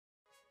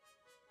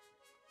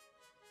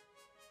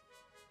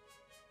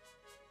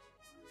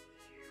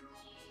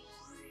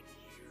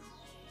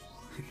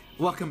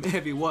Welcome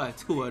everyone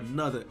to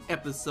another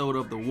episode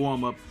of The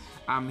Warm Up.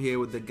 I'm here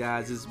with the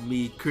guys. It's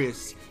me,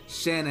 Chris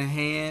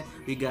Shanahan.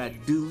 We got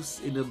Deuce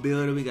in the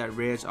building. We got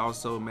Reg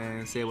also,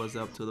 man. Say what's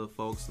up to the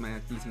folks,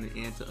 man, listening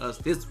in to us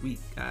this week,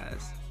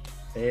 guys.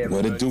 Hey,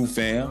 what it do,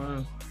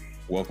 fam?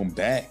 Welcome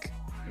back.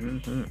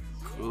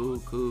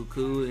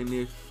 Cool. And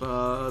if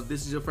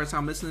this is your first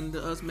time listening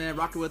to us, man,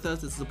 rock it with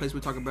us. This is a place we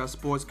talk about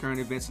sports, current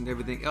events, and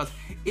everything else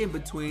in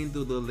between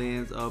through the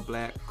lens of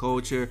black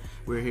culture.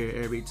 We're here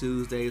every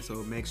Tuesday, so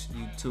make sure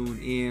you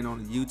tune in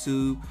on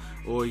YouTube,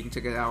 or you can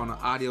check it out on the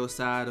audio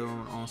side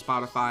on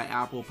Spotify,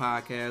 Apple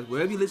Podcasts,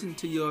 wherever you listen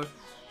to your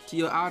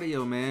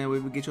audio, man,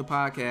 wherever you get your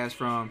podcast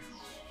from.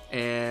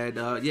 And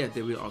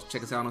then we also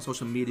check us out on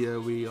social media.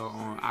 We are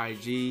on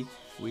IG.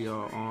 We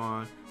are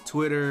on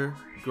Twitter,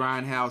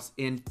 Grindhouse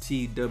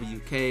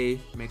NTWK.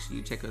 Make sure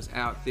you check us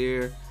out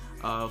there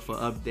for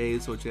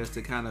updates, or just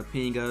to kind of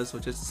ping us, or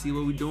just to see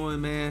what we're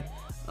doing, man.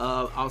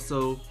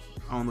 Also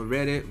on the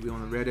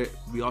Reddit,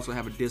 we also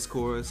have a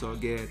Discord. So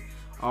again,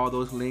 all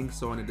those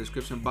links are in the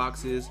description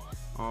boxes,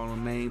 on the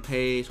main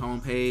page,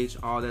 homepage,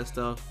 all that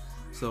stuff.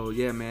 So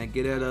yeah, man,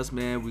 get at us,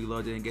 man. We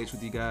love to engage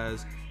with you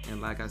guys.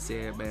 And like I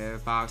said, man,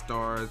 5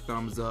 stars,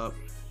 thumbs up,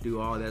 do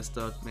all that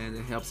stuff, man.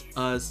 It helps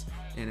us,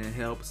 and it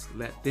helps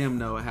let them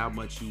know how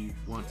much you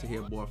want to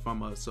hear more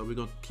from us. So we're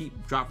gonna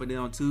keep dropping it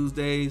on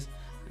Tuesdays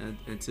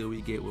until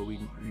we get what we,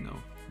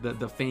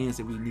 the fans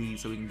that we need,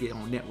 so we can get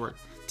on network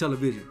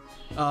television.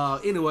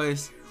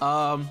 Anyways,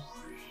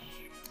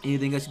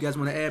 anything else you guys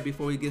want to add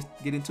before we get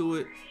into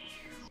it?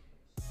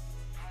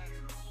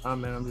 Oh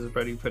man, I'm just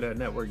ready for that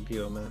network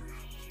deal, man.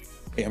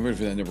 Hey, I'm ready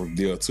for that network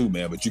deal too,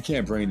 man. But you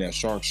can't bring that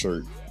shark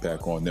shirt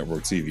back on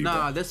network TV.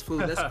 Nah, bro. That's cool.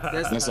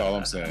 That's all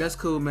I'm saying. That's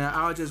cool, man.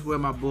 I'll just wear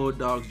my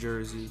Bulldogs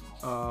jersey,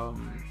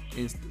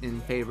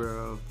 in favor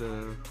of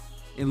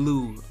in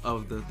lieu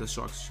of the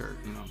Sharks shirt.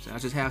 You know what I'm saying? I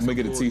just have. I'm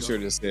gonna get a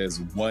T-shirt that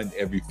says 1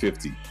 every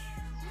 50.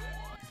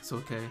 It's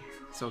okay.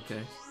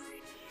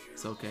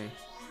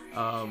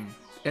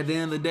 At the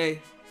end of the day,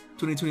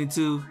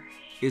 2022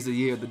 is the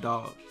year of the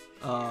dog.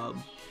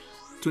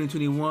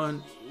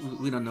 2021,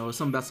 we don't know.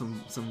 Something about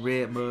some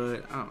red mud.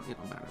 It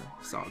don't matter.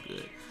 It's all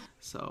good.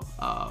 So,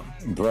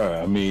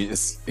 bruh, I mean,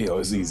 it's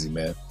easy,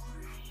 man.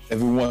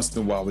 Every once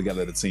in a while, we gotta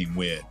let a team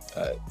win.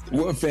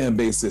 We're a fan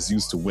base that's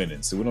used to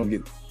winning, so we don't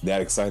get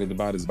that excited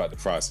about it. It's about the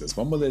process.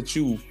 But I'm gonna let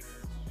you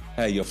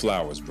have your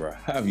flowers, bruh.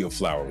 Have your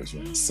flowers,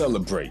 man.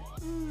 Celebrate.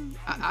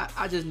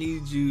 I just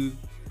need you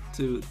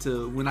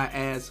to when I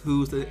ask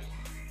who's the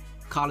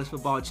college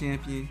football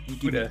champion, you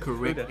give me the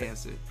correct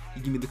answer.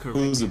 You give me the correct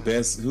answer.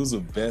 Who's the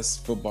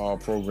best football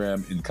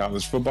program in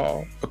college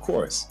football? Of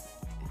course,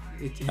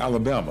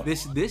 Alabama.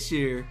 This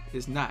year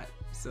is not.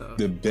 So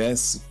the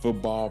best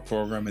football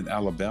program in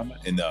Alabama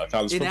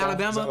college in football?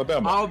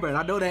 Alabama? Auburn.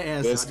 I know that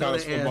answer. Best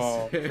college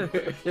football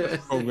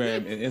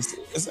program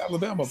it's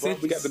Alabama, bro.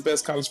 We got the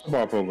best college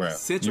football program.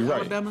 Central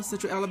Alabama.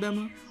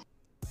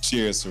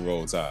 Cheers to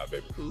Roll Tide,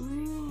 baby.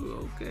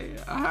 Ooh, okay.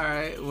 All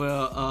right.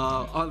 Well,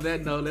 on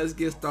that note, let's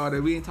get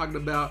started. We ain't talking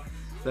about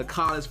the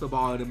college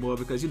football anymore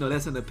because,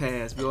 that's in the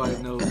past. We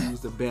already know who's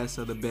the best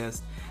of the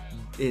best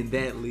in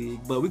that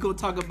league. But we're going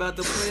to talk about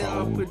the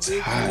playoff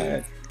predictions.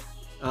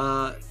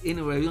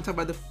 Anyway, we're going to talk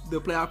about the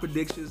playoff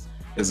predictions.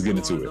 Let's get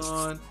into it.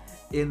 On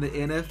in the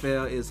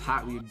NFL is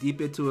hot. We're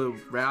deep into a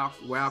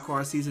wild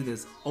card season.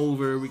 It's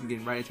over. We can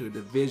get right into the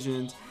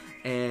divisions.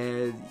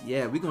 And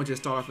yeah, we're going to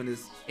just start off in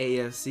this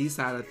AFC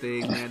side of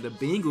things, man. The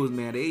Bengals,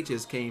 man, they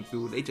just came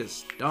through. They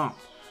just stomped.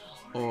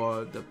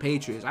 Or the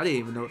Patriots. I didn't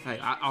even know. Like,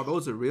 are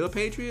those the real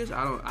Patriots?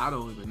 I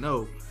don't even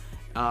know.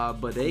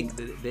 But they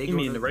You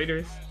mean the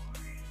Raiders?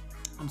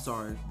 I'm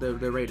sorry, the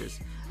Raiders.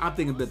 I'm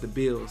thinking that the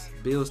Bills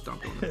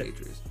stomped on the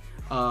Patriots.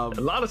 A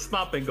lot of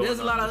stomping going on.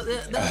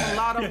 There's a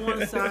lot of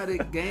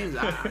one-sided games.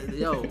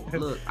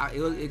 Look,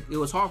 it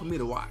was hard for me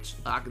to watch.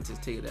 I can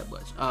just tell you that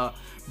much.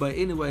 But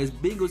anyways,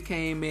 Bengals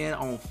came in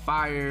on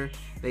fire.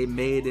 They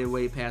made their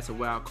way past a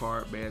wild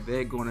card, man.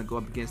 They're going to go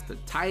up against the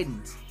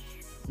Titans,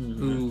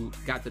 who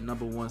got the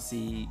number 1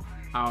 seed.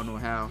 I don't know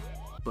how,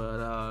 but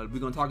we're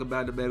going to talk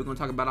about it, man. We're going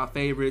to talk about our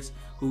favorites,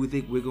 who we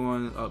think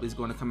is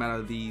going to come out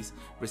of these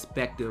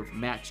respective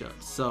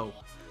matchups. So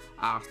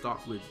I'll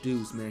start with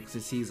Deuce, man,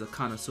 since he's a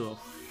connoisseur of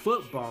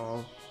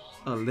football,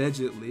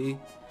 allegedly.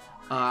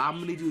 I'm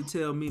going to need you to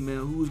tell me, man,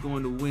 who's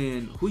going to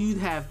win, who you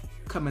have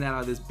coming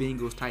out of this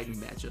Bengals-Titan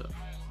matchup.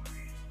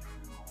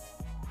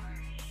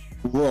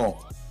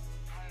 Well,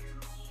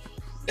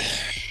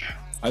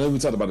 I know we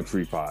talked about the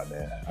pre-pod,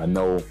 man. I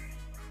know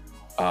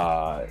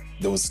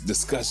there was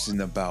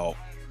discussion about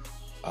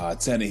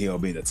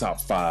Tannehill being the top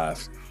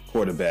 5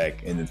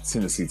 quarterback in the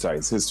Tennessee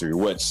Titans history,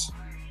 which,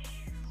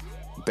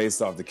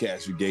 based off the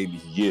cash you gave me,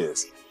 he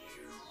is.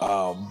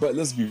 But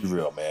let's be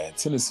real, man.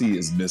 Tennessee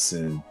is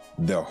missing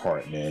their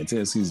heart, man.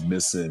 Tennessee is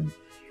missing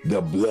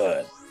the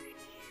blood,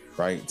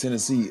 right?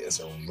 Tennessee is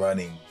a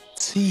running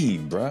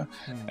team, bruh.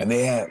 And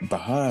they had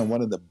behind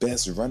one of the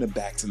best running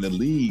backs in the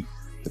league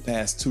the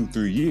past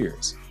 2-3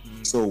 years.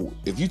 So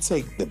if you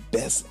take the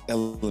best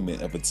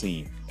element of a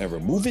team and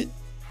remove it,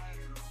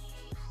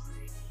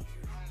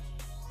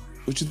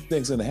 what you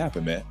think's gonna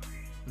happen, man?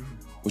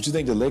 What you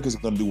think the Lakers are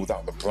gonna do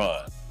without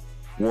LeBron?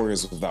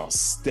 Warriors without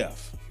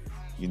Steph?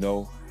 You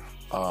know,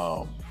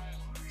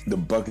 the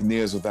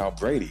Buccaneers without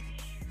Brady?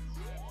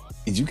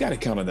 And you got to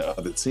count on the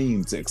other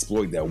team to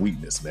exploit that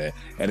weakness, man.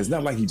 And it's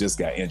not like he just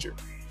got injured,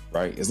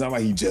 right? It's not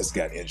like he just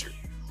got injured.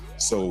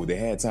 So they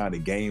had time to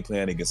game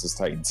plan against this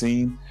Titan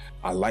team.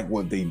 I like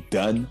what they've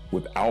done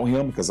without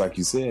him because, like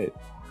you said,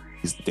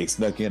 they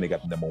snuck in. They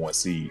got the #1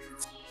 seed.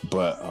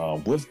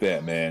 But with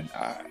that, man,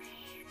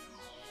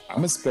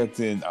 I'm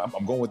expecting.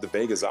 I'm going with the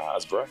Vegas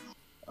odds, bro.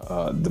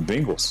 The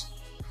Bengals.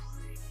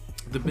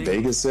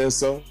 Vegas says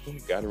so.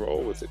 Got to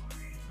roll with it.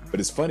 But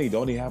it's funny. They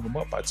only have them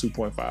up by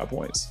 2.5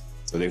 points.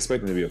 So they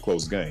expect it to be a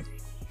close game.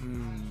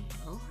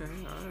 Okay.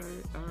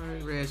 All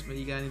right, Rashman,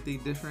 you got anything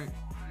different?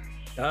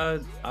 I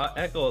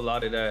echo a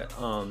lot of that.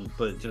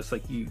 But just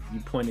like you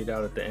pointed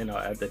out at the end, I'll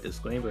add that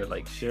disclaimer.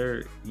 Like,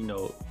 sure, you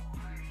know,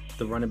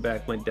 the running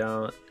back went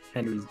down,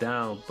 Henry's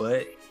down,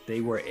 but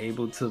they were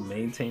able to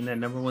maintain that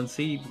 #1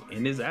 seed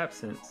in his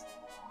absence.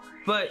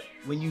 But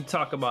when you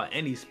talk about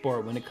any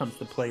sport, when it comes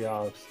to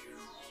playoffs,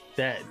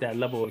 that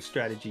level of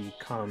strategy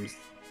comes,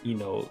 you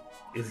know,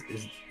 is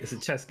a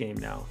chess game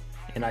now.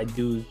 And I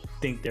do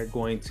think they're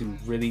going to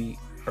really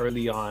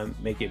early on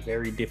make it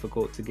very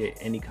difficult to get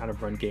any kind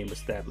of run game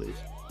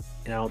established.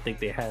 And I don't think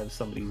they have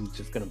somebody who's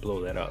just going to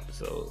blow that up.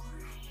 So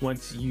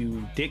once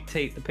you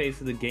dictate the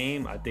pace of the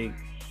game, I think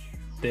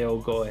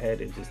they'll go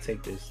ahead and just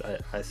take this.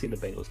 I see the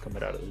Bengals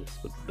coming out of this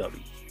with the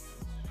W.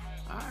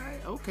 All right,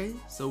 okay.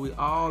 So we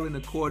all in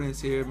accordance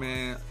here,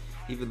 man.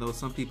 Even though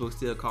some people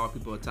still call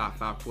people a top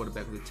 5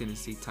 quarterback with the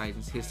Tennessee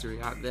Titans history.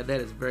 That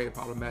is very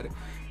problematic.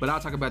 But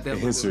I'll talk about that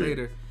a little bit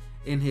later.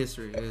 In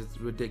history, it's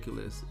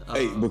ridiculous.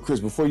 Hey, but Chris,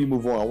 before you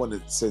move on, I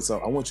wanted to say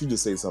something. I want you to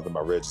say something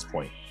about Reg's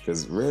point,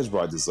 because Reg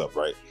brought this up,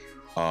 right?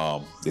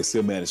 They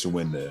still managed to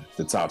win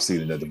the top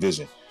seed in the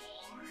division.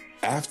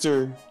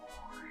 After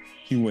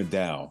he went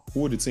down, who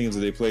were the teams that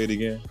they played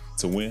again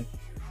to win?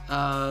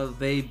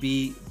 They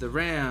beat the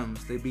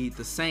Rams. They beat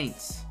the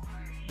Saints.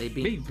 They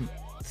beat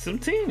some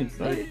teams.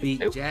 They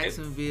beat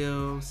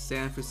Jacksonville,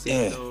 San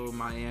Francisco,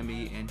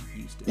 Miami, and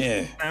Houston.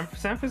 Yeah,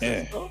 San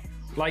Francisco. Yeah.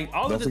 Like,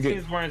 all of the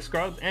teams weren't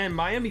scrubs, and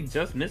Miami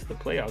just missed the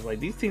playoffs. Like,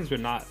 these teams were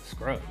not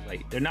scrubs.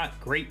 Like, they're not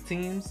great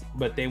teams,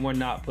 but they were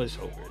not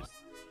pushovers.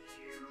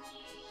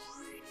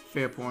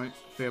 Fair point.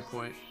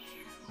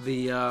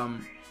 The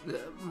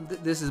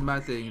this is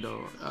my thing,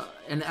 though.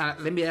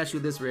 Let me ask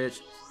you this, Reg.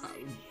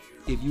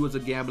 If you was a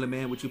gambling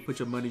man, would you put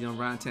your money on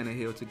Ryan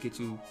Tannehill to get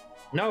you?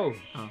 No.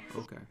 Oh,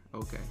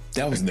 okay.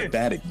 That was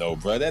Nevadic, no,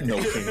 bro. That no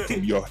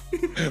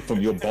came from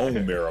your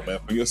bone marrow, man,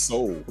 from your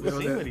soul. We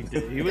seen what he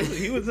did.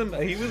 He was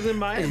in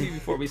Miami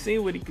before. We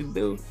seen what he could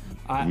do.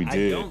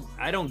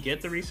 I don't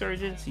get the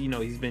resurgence. You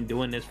know, he's been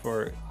doing this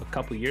for a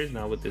couple years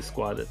now with this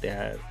squad that they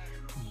have.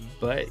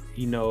 But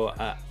you know,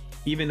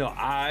 even though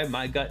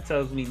my gut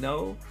tells me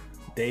no,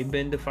 they've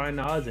been defying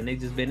the odds and they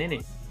just been in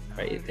it.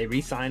 Right? They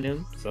re-signed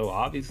him, so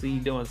obviously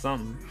he's doing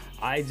something.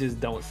 I just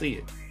don't see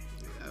it.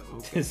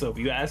 Okay. So if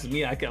you ask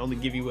me, I can only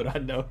give you what I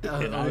know.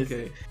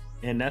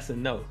 And that's a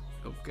no.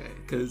 Okay,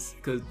 because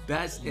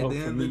that's at the end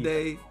of the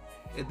day.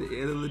 At the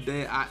end of the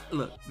day,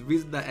 the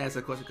reason I asked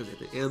that question because at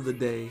the end of the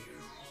day,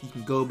 you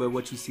can go by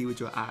what you see with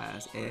your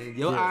eyes, and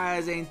your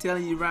eyes ain't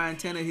telling you Ryan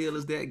Tannehill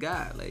is that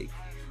guy. Like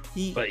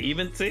but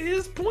even to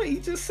his point, he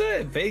just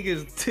said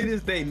Vegas to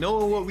this day,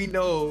 knowing what we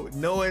know,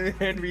 knowing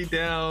Henry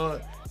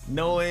down,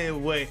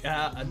 knowing what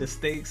the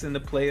stakes in the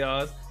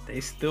playoffs,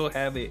 they still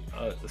have a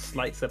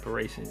slight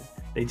separation.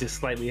 They just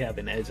slightly have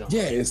an edge on.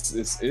 Yeah,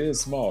 it is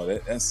small.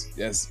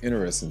 That's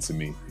interesting to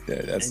me.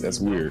 That's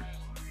weird.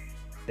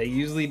 They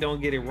usually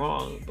don't get it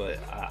wrong, but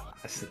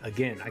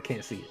again, I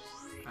can't see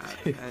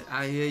it.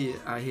 I hear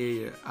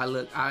you.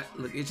 Look.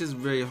 It's just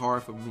very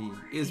hard for me.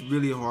 It's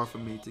really hard for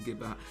me to get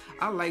behind.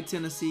 I like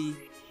Tennessee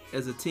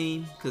as a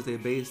team because they're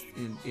based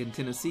in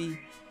Tennessee.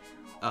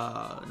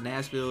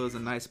 Nashville is a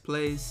nice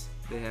place.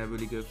 They have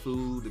really good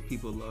food. The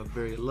people are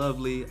very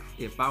lovely.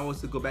 If I was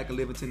to go back and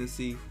live in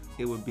Tennessee,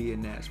 it would be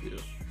in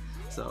Nashville.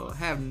 So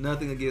have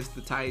nothing against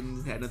the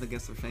Titans, had nothing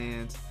against the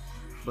fans.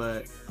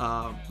 But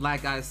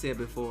like I said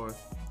before,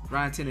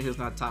 Ryan Tannehill's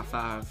not a top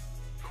 5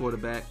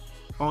 quarterback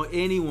on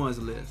anyone's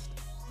list.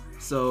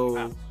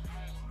 So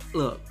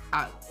look,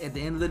 at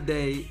the end of the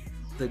day,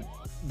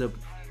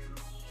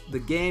 the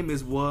game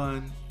is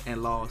won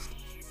and lost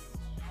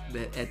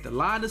at the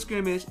line of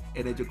scrimmage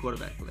and at your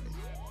quarterback play.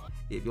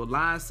 If your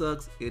line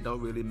sucks, it don't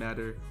really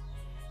matter.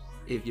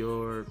 If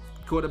your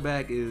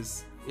quarterback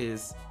is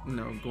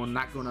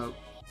not gonna,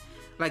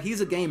 like,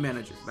 he's a game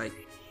manager. Like,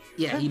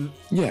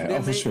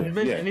 for sure.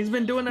 And he's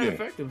been doing that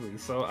effectively.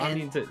 So I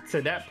mean,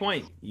 to that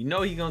point, he's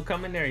gonna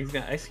come in there. He's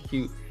gonna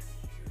execute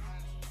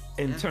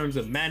in terms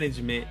of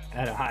management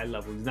at a high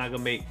level.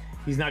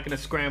 He's not gonna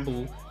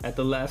scramble at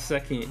the last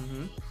second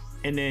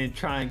and then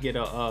try and get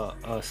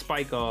a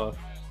spike off.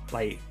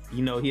 Like,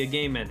 he a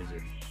game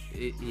manager.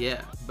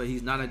 But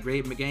he's not a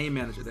great game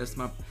manager. This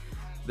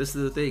is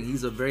the thing.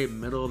 He's a very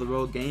middle of the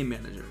road game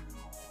manager,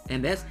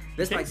 and that's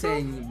like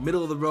saying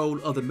middle of the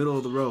road of the middle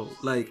of the road.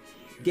 Like,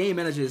 game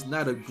manager is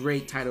not a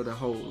great title to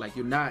hold. Like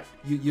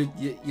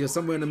you're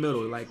somewhere in the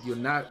middle. Like you're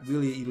not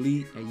really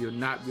elite, and you're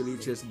not really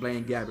just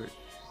Blaine Gabbert.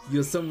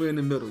 You're somewhere in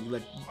the middle. You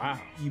like Wow.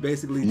 You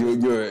basically You're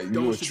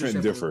don't shoot Trent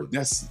yourself Differ. in the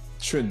That's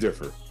Trent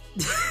Differ.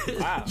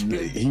 Wow.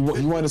 He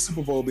won a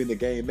Super Bowl being the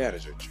game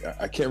manager.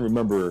 I can't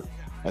remember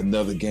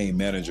another game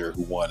manager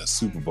who won a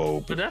Super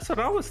Bowl. But that's what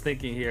I was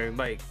thinking here.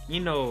 Like,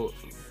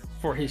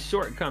 for his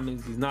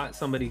shortcomings, he's not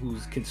somebody who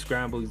can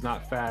scramble. He's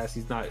not fast.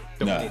 He's not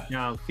throwing it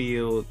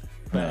downfield.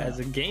 But as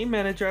a game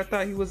manager, I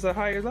thought he was a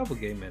higher level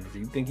game manager.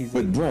 You think he's?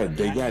 But bro,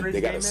 they got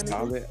a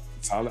solid.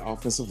 solid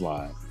offensive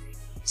line,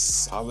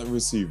 solid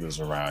receivers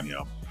around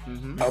him,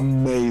 Mm-hmm.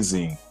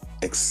 amazing,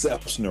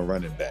 exceptional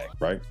running back,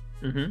 right?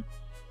 Mm-hmm.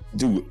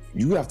 Dude,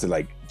 you have to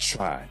like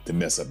try to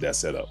mess up that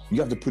setup. You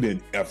have to put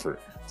in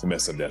effort to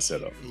mess up that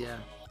setup. Yeah,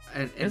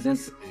 and Isn't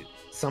this,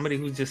 somebody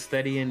who's just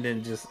steady and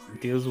then just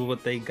deals with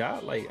what they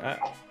got? Like,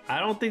 I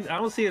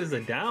don't see it as a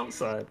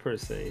downside per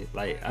se.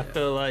 Like, I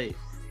feel like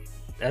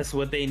that's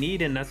what they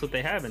need and that's what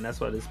they have, and that's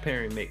why this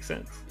pairing makes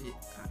sense.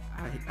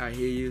 I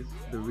hear you.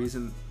 The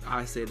reason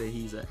I say that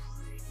he's a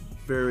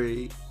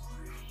very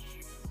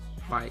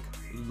like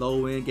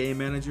low end game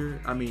manager.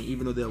 I mean,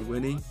 even though they're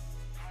winning,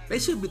 they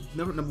should be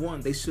number one.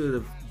 They should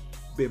have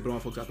been blowing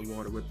folks out the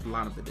water with the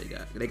lineup that they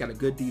got. They got a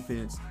good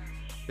defense.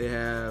 They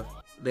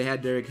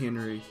had Derrick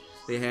Henry.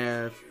 They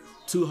have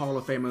 2 Hall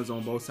of Famers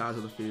on both sides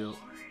of the field.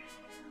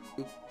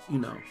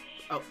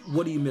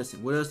 What are you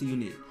missing? What else do you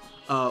need?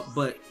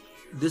 But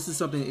this is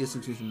something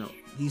interesting to note.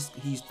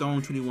 He's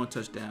thrown 21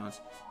 touchdowns,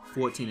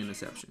 14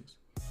 interceptions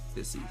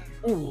this season.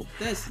 Ooh,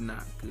 That's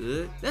not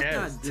good. That's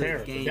not good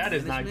terrible. game That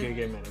is not management.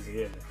 good game manager.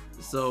 Yeah.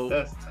 So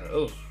That's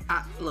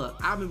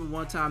I remember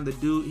one time the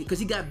dude, because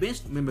he got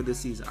benched. Remember this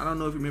season? I don't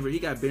know if you remember. He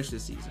got benched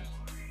this season.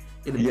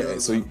 In the middle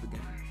of the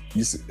game.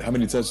 You see, how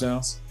many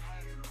touchdowns?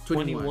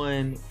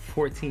 21,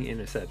 14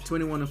 interceptions.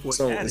 21 and 14.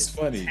 So That it's is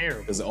funny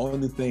terrible. because the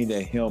only thing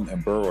that him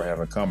and Burrow have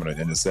in common are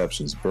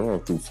interceptions. Burrow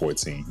threw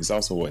 14. He's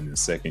also in his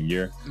second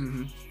year.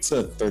 Mm-hmm.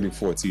 To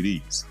 34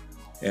 TDs.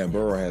 And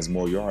Burrow has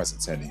more yards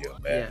than Tannehill,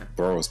 man. Yeah.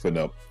 Burrow's putting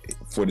up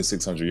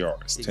 4,600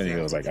 yards. Exactly.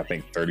 Tannehill's like, I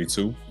think,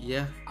 32.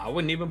 Yeah, I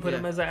wouldn't even put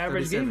him as an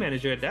average 37. game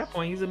manager. At that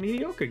point, he's a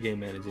mediocre game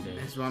manager. Then.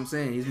 that's what I'm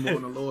saying. He's more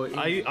on the lower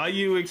end. Are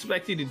you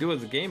expecting to do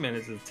as a game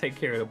manager to take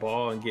care of the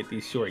ball and get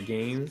these short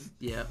games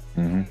Yeah,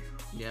 Mm-hmm.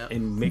 yeah,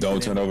 and make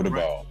Don't turn over the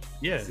right? ball.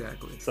 Yeah,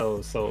 exactly.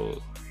 So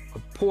a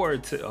poor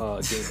game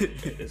manager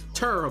at this point.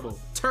 Terrible.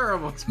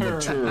 Terrible.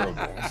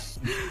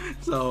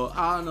 So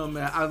I don't know,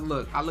 man. I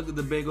look at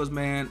the Bengals,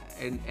 man,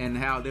 and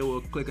how they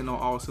were clicking on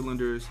all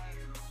cylinders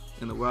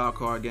in the wild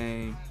card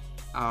game.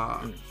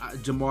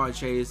 Jamar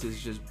Chase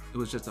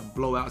was just a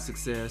blowout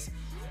success,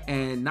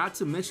 and not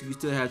to mention you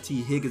still have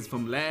T. Higgins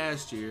from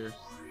last year,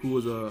 who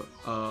was a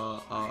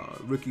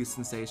rookie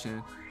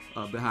sensation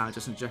behind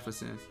Justin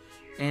Jefferson,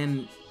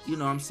 and you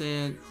know what I'm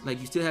saying,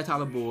 like you still have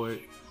Tyler Boyd.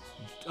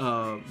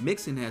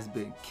 Mixon has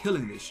been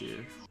killing this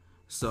year,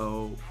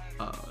 so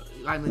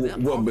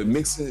But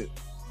Mixon,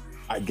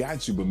 I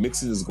got you, but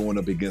Mixon is going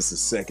up against the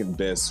second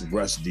best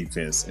rush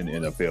defense in the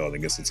NFL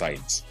against the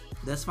Titans.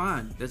 that's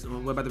fine.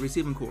 What about the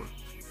receiving core?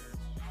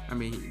 I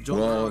mean, Joe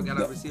Burrow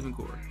got a receiving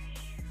core.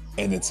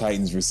 And the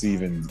Titans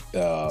receiving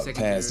pass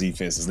Secondary.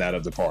 defense is not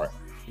up to par.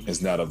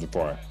 It's not up to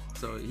par.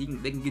 So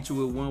they can get you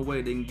with one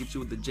way. They can get you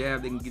with the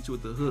jab. They can get you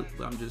with the hook.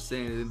 But I'm just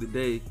saying, at the end of the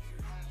day,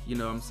 you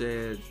know what I'm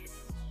saying?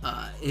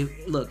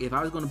 If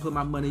I was going to put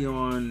my money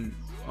on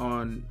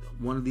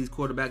one of these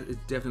quarterbacks, it's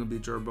definitely going to be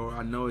Joe Burrow.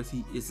 I know it's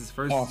his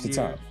first Off the year.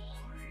 top.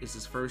 It's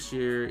his first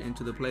year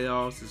into the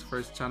playoffs. His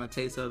first trying to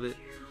taste of it.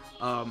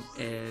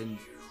 And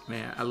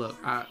man,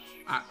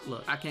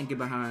 I can't get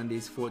behind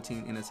these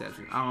 14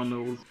 interceptions. I don't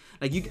know,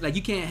 like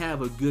you can't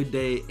have a good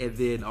day and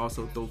then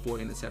also throw 4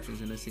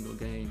 interceptions in a single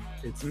game.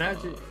 It's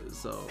magic.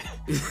 So,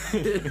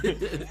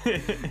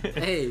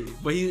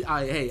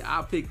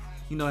 I'll pick.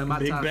 You know, in my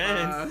Big top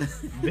Ben.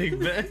 5. Big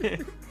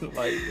Ben.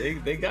 Like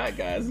they got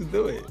guys who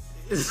do it.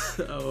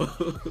 So,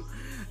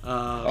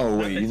 Oh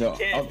wait, you know,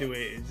 can't do it.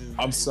 It's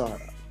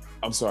just,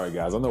 I'm sorry,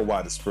 guys. I know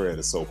why the spread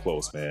is so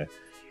close, man.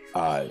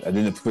 I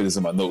didn't put this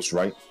in my notes,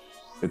 right?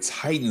 The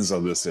Titans are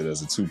listed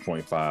as a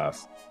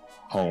 2.5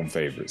 home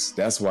favorites.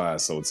 That's why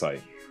it's so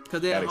tight.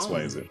 because they're That at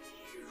explains home. it.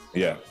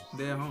 Yeah,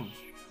 They're at home.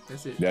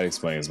 That's it. that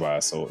explains why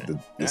it's so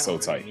it's so I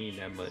don't tight. really need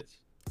that much.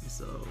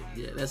 So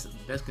yeah,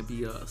 that could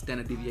be a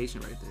standard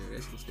deviation right there.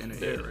 That's a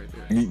standard error right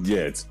there.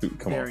 Yeah,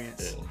 come on.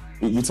 Variance.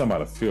 We're talking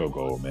about a field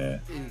goal,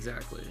 man.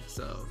 Exactly.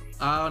 So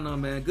I don't know,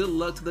 man. Good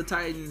luck to the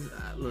Titans.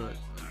 Look,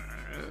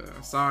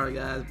 sorry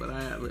guys, but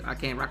I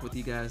can't rock with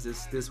you guys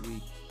this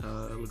week.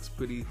 It looks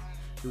pretty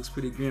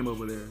grim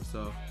over there.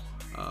 So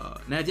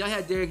now if y'all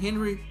had Derrick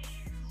Henry,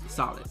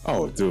 solid.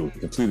 Oh, dude,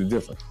 completely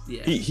different.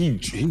 Yeah. He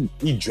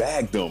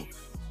dragged them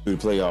through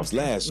the playoffs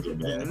last year,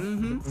 man.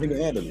 Mm-hmm.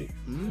 Single-handedly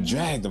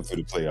dragged them through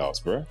the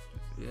playoffs, bro.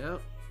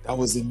 Yep. That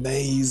was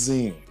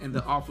amazing. And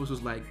the offers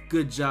was like,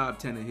 good job,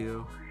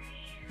 Tannehill.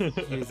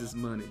 Here's his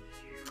money.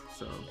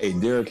 So Hey,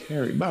 Derrick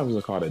Henry, might as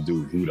well call that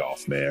dude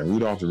Rudolph, man.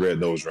 Rudolph the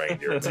Red-Nosed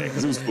Reindeer, man,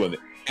 because he was pulling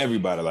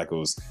everybody like it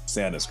was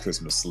Santa's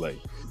Christmas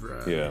sleigh.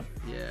 right.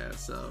 Yeah.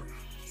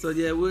 So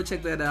yeah, we'll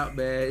check that out,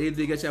 man.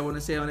 Anything else y'all want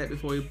to say on that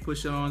before we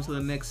push on to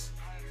the next?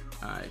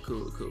 All right,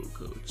 cool.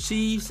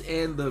 Chiefs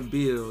and the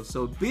Bills.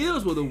 So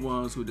Bills were the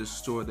ones who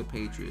destroyed the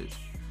Patriots.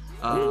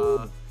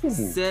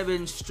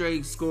 7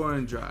 straight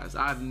scoring drives.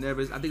 I think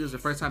it was the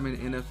first time in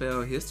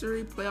NFL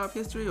history, playoff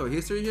history, or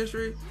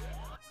history.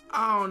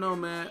 I don't know,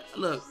 man.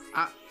 Look,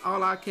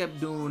 all I kept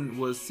doing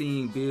was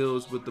seeing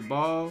Bills with the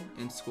ball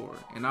and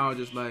scoring, and I was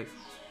just like,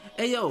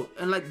 hey yo,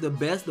 and like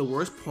the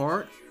worst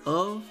part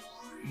of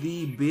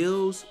the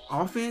Bills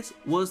offense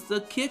was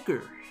the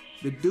kicker.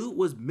 The dude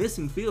was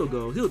missing field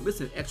goals. He was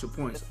missing extra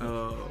points.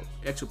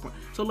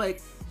 So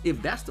like, if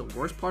that's the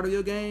worst part of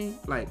your game,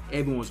 like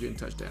everyone's getting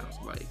touchdowns.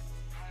 Like,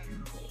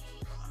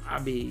 I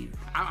mean,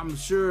 I'm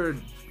sure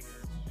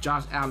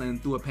Josh Allen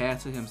threw a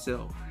pass to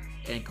himself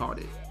and caught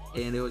it,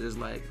 and it was just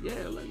like,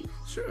 yeah, like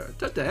sure,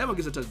 touchdown. Everyone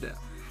gets a touchdown.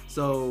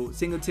 So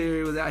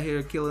Singletary was out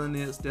here killing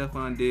it.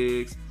 Stephon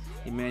Diggs,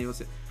 Emmanuel.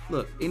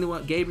 Look,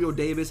 Gabriel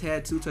Davis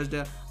had 2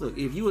 touchdowns. Look,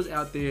 if you was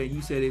out there and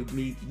you said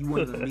you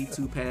wanted a Me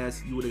Too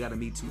pass, you would have got a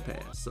Me Too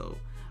pass. So,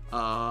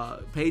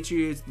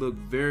 Patriots look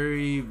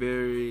very,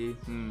 very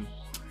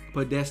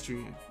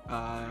pedestrian.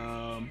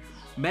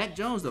 Mac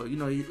Jones, though,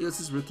 it's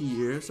his rookie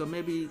year, so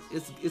maybe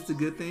it's a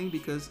good thing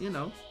because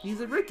he's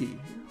a rookie.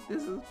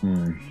 This is,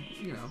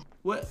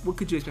 what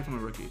could you expect from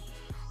a rookie?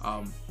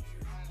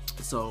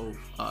 So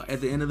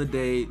at the end of the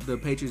day, the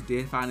Patriots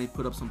did finally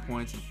put up some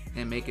points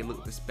and make it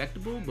look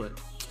respectable, but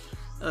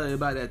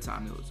by that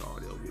time it was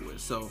already over with.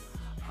 So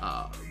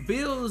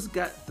Bills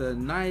got the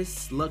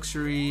nice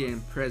luxury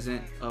and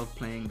present of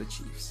playing the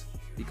Chiefs,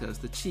 because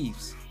the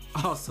Chiefs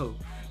also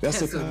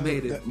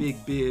made a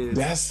big bid.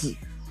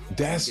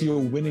 That's your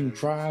winning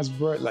prize,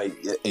 bro. Like,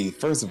 hey,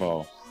 first of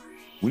all,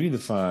 we need to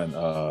find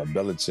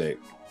Belichick,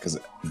 because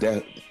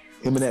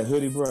him and that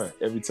hoodie, bro.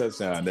 Every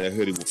touchdown, that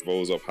hoodie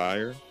rolls up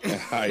higher and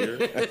higher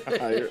and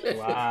higher.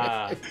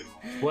 Wow.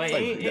 Well,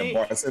 like that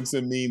Bart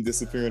Simpson meme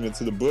disappearing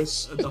into the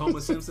bush. The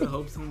Homer Simpson.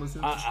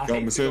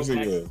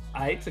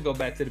 I hate to go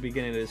back to the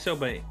beginning of the show,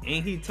 but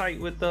ain't he tight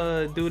with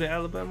the dude at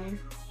Alabama?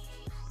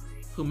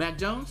 Who, Mac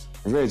Jones?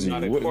 Reggie,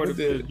 the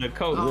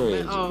coach.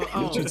 Reggie,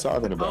 what you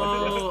talking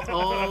about, bro?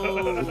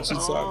 What you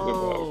talking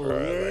about, bro?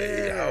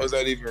 Yeah. Like, how is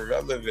that even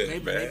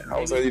relevant, man?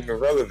 How is that even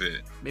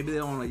relevant? Maybe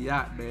they're on a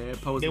yacht, man.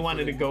 They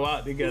wanted to go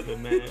out together,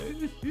 man.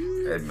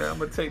 Hey, man, I'm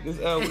going to take this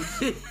L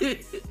with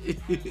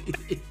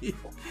you.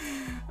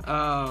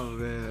 Oh,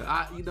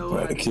 man. You know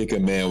what? Kick a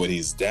man when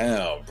he's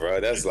down, bro.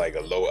 That's like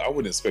a low. I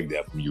wouldn't expect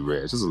that from you,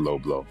 Reg. Just a low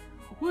blow.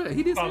 What?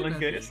 He didn't say that.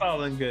 Good. It's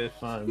all in good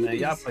fun, man.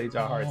 Y'all played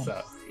your hearts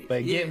out.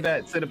 But getting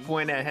back to the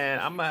point at hand,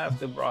 I'm gonna have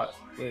to rock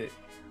with.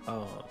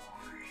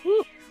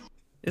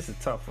 It's a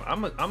tough one.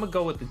 I'm gonna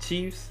go with the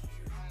Chiefs.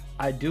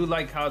 I do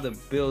like how the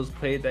Bills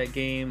played that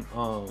game.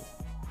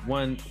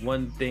 One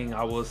thing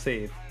I will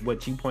say,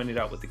 what you pointed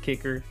out with the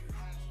kicker,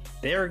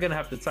 they're gonna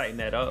have to tighten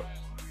that up.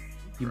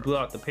 You blew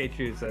out the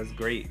Patriots, that's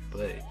great,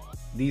 but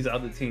these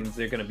other teams,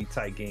 they're gonna be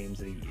tight games,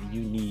 and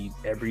you need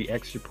every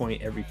extra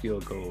point, every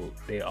field goal.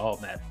 They all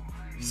matter.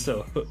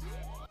 So.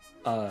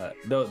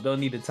 They'll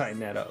need to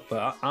tighten that up,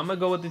 but I'm gonna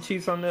go with the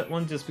Chiefs on that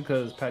one, just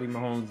because Patty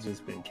Mahomes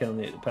just been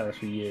killing it the past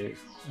few years.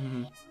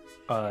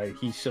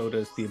 He showed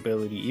us the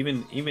ability,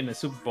 even the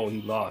Super Bowl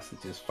he lost, to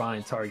just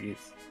find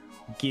targets,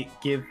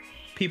 give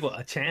people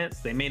a chance.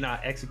 They may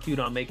not execute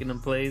on making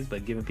them plays,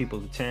 but giving people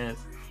a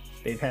chance.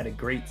 They've had a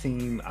great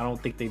team. I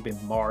don't think they've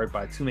been marred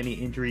by too many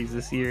injuries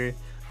this year.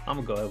 I'm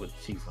gonna go ahead with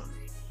the Chiefs on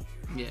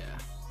it. Yeah,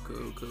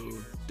 cool.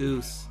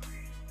 Deuce.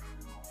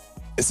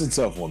 It's a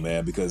tough one,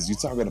 man, because you're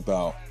talking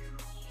about.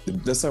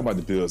 Let's talk about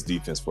the Bills'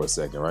 defense for a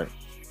second, right?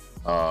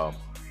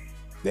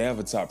 They have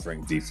a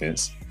top-ranked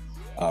defense.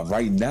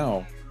 Right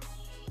now,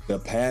 the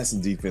passing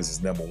defense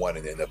is number 1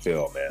 in the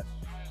NFL,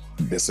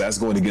 man. So that's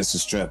going against the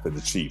strength of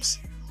the Chiefs.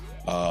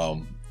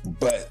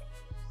 But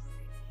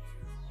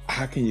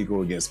how can you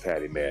go against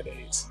Patty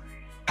Mayonnaise?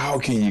 How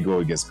can you go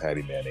against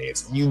Patty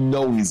Mayonnaise? You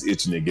know he's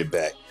itching to get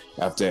back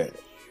after.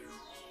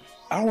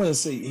 I don't want to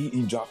say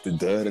he dropped the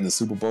dud in the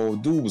Super Bowl.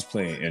 Dude was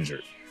playing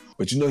injured.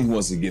 But he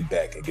wants to get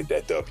back and get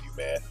that W,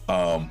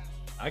 man.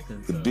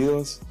 The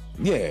Bills,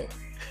 the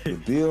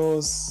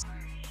Bills,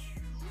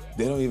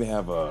 they don't even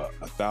have a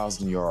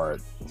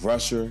 1,000-yard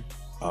rusher.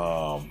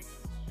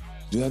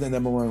 Do have that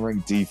number 1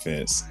 ranked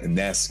defense, and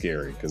that's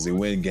scary because they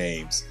win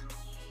games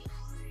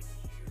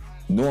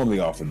normally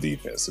off of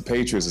defense. The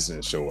Patriots just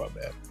didn't show up,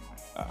 man.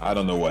 I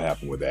don't know what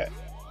happened with that,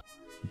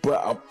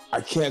 but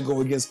I can't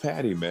go against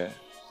Patty, man.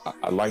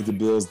 I like the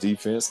Bills'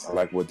 defense. I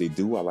like what they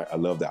do. I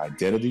love the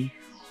identity.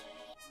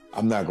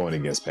 I'm not going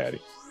against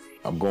Patty.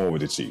 I'm going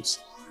with the Chiefs.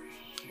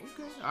 Okay,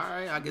 all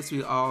right. I guess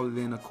we all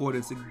in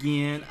accordance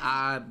again.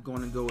 I'm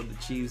going to go with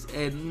the Chiefs.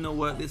 And you know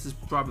what? This is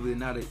probably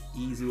not an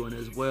easy one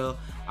as well.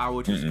 I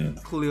would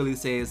just clearly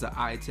say it's an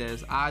eye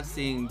test. I've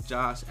seen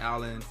Josh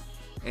Allen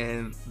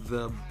and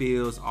the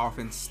Bills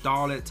offense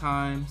stall at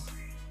times.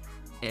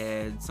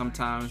 and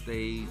sometimes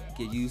they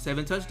give you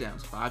 7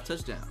 touchdowns, 5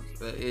 touchdowns.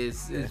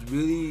 It's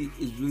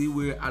really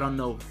weird. I don't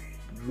know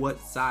what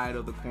side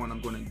of the coin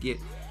I'm going to get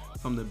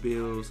from the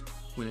Bills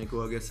when they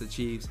go against the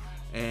Chiefs.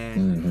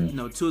 And you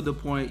know, to the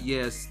point,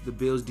 yes, the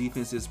Bills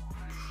defense is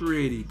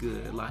pretty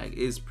good. Like,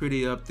 it's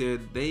pretty up there.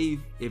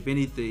 They've, if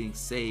anything,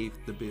 saved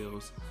the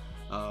Bills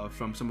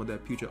from some of their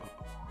future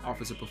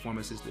offensive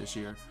performances this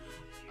year.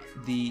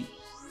 The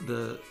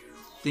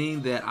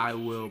thing that I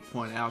will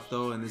point out,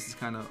 though, and this is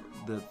kind of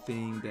the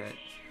thing that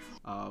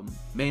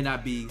may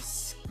not be,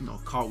 you know,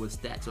 caught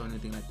with stats or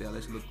anything like that.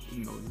 Let's look,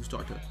 you know, you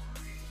start to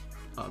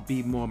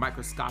be more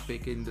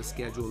microscopic in the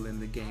schedule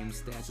and the game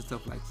stats and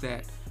stuff like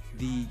that.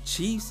 The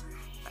Chiefs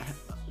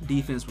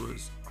defense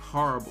was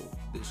horrible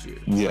this year.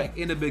 Like,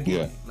 in the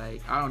beginning,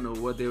 like, I don't know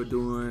what they were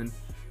doing.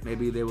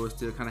 Maybe they were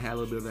still kind of had a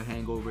little bit of a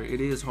hangover.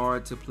 It is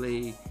hard to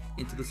play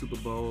into the Super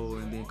Bowl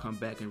and then come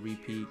back and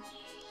repeat.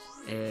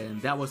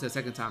 And that was their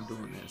second time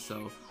doing that.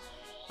 So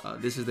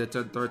this is their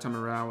third time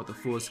around with a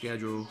full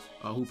schedule.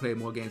 Who played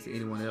more games than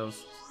anyone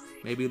else?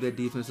 Maybe their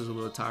defense is a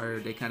little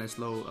tired. They kind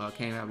of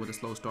came out with a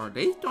slow start.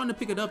 They starting to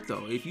pick it up,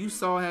 though. If you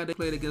saw how they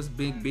played against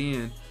Big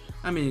Ben,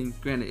 I mean,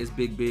 granted, it's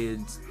Big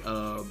Ben's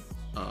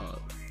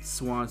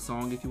swan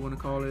song, if you want to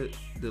call it,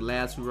 the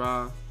last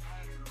hurrah.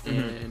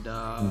 And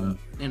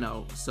you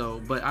know,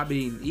 so, but I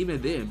mean,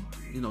 even then,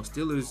 you know,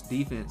 Steelers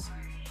defense,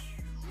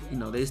 you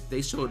know,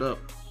 they showed up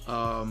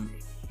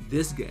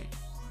this game,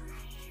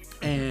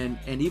 and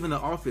even the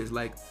offense,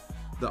 like,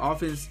 the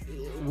offense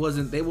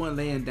they weren't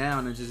laying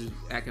down and just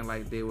acting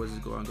like they was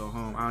just going to go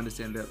home. I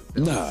understand that.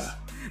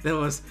 That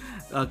was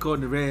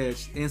according to Reg,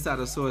 inside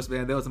the source,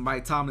 man. There was a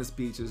Mike Tomlin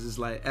speech. It was just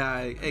like,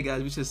 hey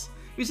guys, we just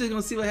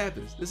gonna see what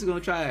happens. This is gonna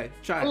try it.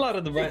 A lot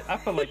of I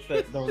feel like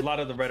a lot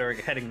of the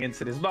rhetoric heading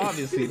into this, but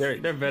obviously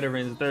they're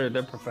veterans, they're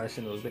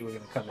professionals. They were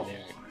gonna come in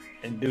there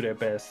and do their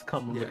best,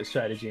 come up with a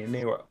strategy, and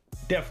they were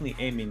definitely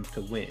aiming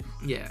to win.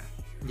 Yeah.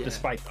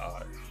 Despite the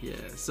odds. Yeah.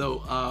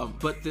 So,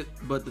 but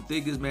the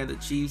thing is, man, the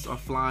Chiefs are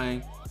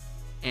flying,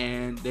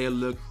 and they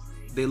look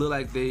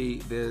like they're,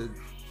 you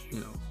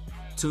know,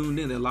 tuned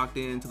in. They're locked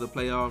into the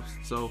playoffs.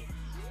 So,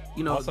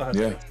 you know, also have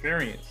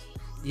experience.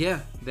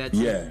 Yeah, that too.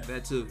 Yeah,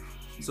 that too.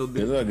 So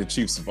they look like the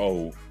Chiefs of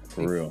old,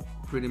 for real.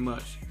 Pretty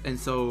much. And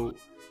so,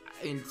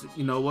 and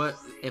you know what?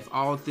 If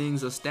all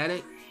things are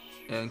static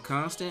and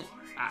constant,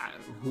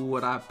 who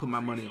would I put my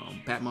money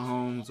on? Pat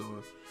Mahomes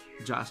or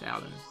Josh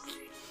Allen?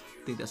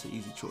 I think that's an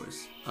easy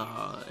choice.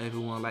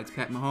 Everyone likes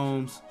Pat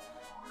Mahomes.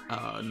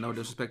 No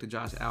disrespect to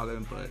Josh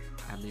Allen, but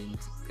I mean,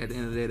 at the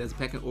end of the day, there's a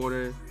pecking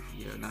order.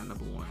 You're not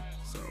number one.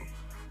 So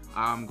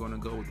I'm gonna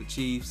go with the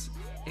Chiefs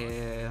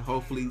and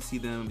hopefully see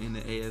them in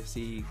the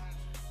AFC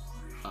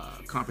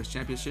Conference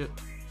Championship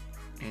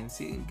and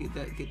get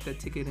that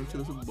ticket into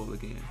the Super Bowl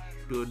again.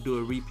 Do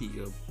a repeat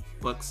of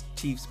Bucks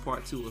Chiefs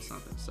Part 2 or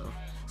something. So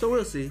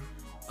we'll see.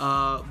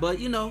 But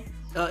you know.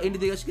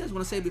 Anything else you guys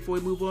want to say before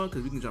we move on?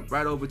 Because we can jump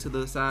right over to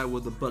the side where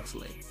the Bucks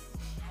lay.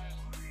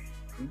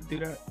 Do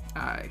that.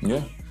 All right. Cool.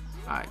 Yeah.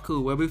 All right.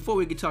 Cool. Well, before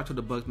we get talk to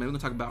the Bucks, man, we're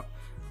gonna talk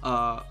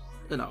about,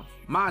 you know,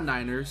 my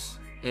Niners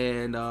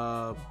and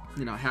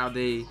you know, how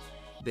they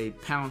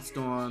pounced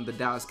on the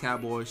Dallas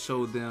Cowboys,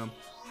 showed them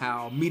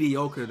how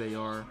mediocre they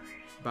are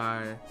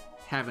by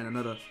having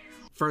another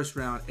first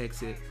round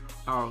exit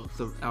out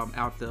the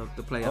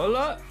playoffs. Hold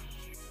up.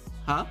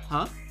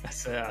 Huh? I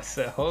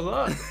said, hold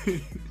up.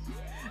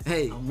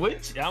 Hey,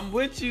 I'm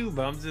with you,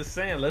 but I'm just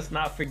saying, let's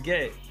not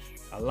forget,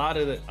 a lot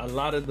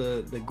of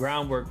the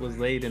groundwork was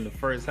laid in the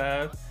first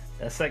half.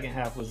 That second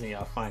half was in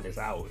y'all finest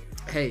hour.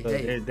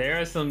 There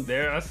are some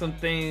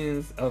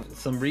things of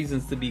some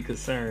reasons to be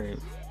concerned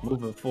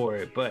moving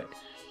forward, but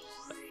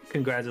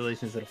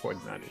congratulations to the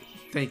 49ers.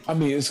 Thank you. I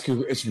mean, it's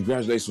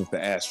congratulations with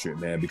the asterisk,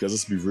 man, because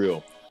let's be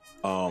real.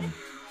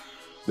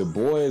 The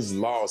boys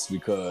lost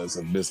because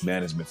of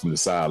mismanagement from the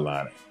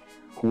sideline.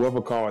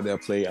 Whoever called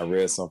that play, I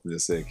read something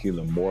that said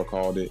Keelan Moore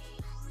called it.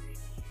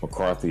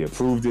 McCarthy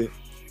approved it.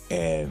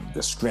 And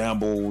the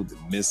scramble, the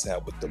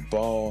mishap with the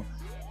ball,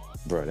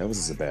 bro, that was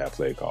just a bad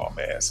play call,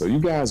 man. So you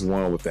guys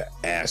won with the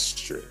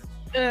asterisk.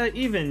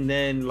 Even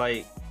then,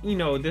 like, you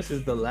know, this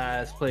is the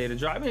last play of the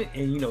drive,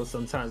 and you know,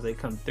 sometimes they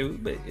come through,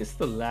 but it's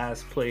the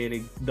last play,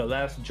 the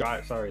last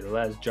drive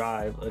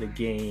of the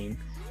game.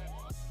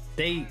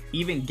 They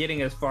even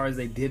getting as far as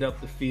they did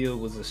up the field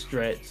was a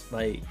stretch.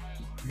 Like,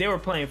 they were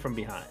playing from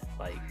behind.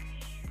 Like,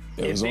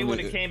 if they would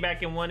have came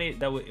back and won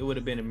it, it would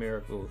have been a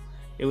miracle.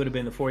 It would have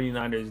been the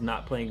 49ers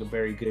not playing a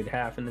very good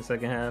half in the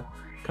second half,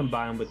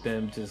 combined with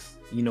them just,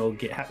 you know,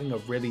 having a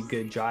really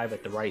good drive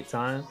at the right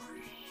time.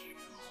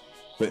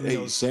 But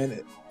hey,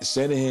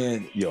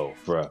 Shanahan, yo,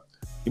 bro, you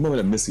remember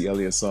that Missy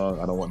Elliott song,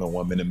 I Don't Want No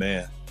 1 Minute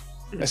Man?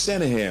 That's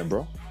Shanahan,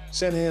 bro.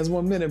 Shanahan's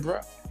 1 minute,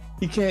 bro.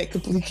 He can't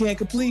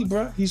complete,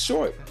 bro. He's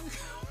short.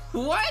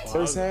 What?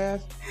 First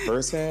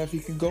half he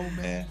can go,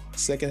 man.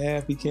 Second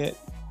half he can't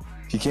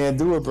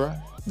do it, bro.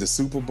 The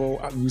Super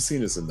Bowl, we've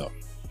seen this enough.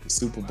 The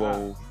Super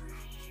Bowl,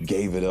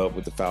 gave it up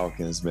with the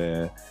Falcons,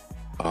 man.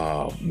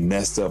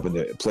 Messed up in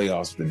the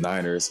playoffs with the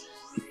Niners.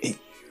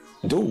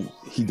 Dude,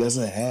 he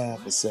doesn't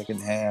have a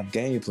second half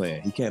game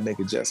plan. He can't make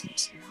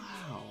adjustments.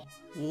 Wow.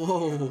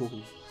 Whoa.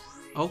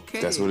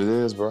 Okay. That's what it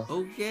is, bro.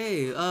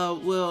 Okay.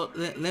 Well,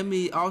 let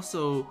me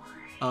also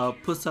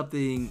put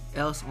something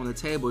else on the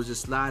table.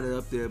 Just slide it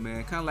up there,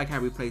 man. Kind of like how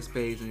we play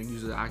spades, and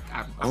usually I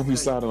hope you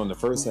slide it on the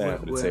first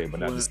half of the table,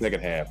 not the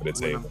second half of the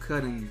table. I'm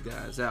cutting you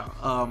guys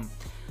out.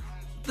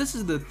 This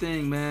is the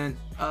thing, man.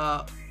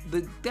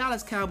 The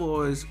Dallas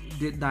Cowboys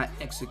did not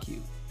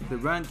execute. The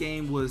run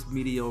game was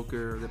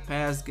mediocre. The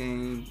pass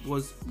game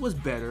was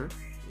better.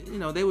 You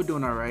know, they were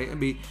doing all right. I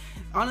mean,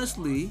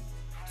 honestly,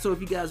 so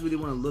if you guys really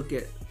want to look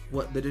at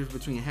what the difference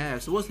between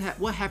halves, so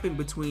what happened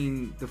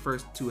between the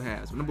first two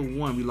halves? Number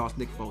one, we lost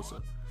Nick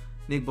Bosa.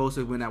 Nick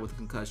Bosa went out with a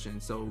concussion.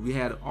 So we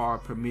had our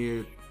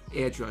premier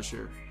edge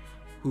rusher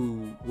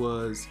who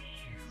was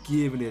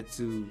giving it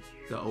to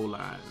the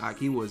O-line. Like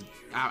he was,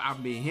 I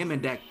mean, him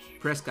and Dak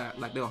Prescott,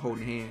 like they were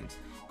holding hands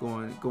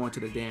going to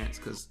the dance,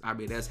 because I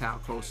mean that's how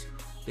close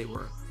they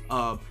were.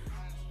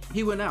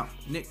 He went out.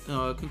 Nick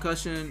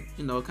concussion,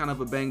 you know, kind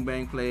of a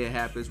bang play. It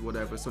happens,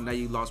 whatever. So now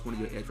you lost one of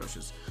your edge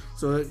rushers.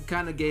 So it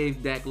kind of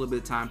gave Dak a little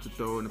bit of time to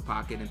throw in the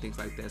pocket and things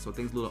like that. So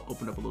things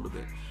opened up a little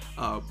bit.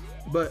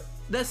 But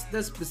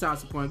that's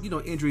besides the point. You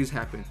know, injuries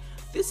happen.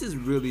 This is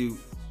really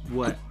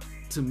what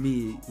to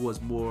me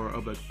was more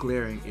of a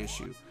glaring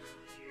issue,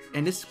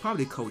 and this is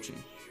probably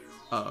coaching.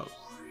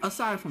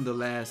 Aside from the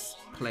last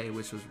play,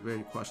 which was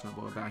very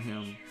questionable about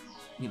him,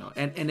 you know,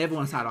 and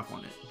everyone signed off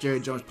on it. Jerry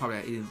Jones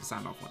probably didn't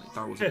sign off on it.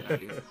 Thought it was a good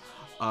idea.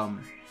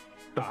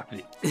 Stop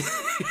it.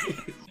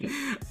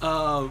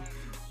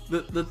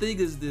 The thing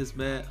is this,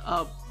 man.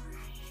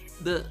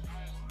 The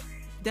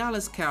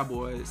Dallas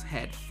Cowboys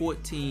had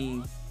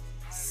 14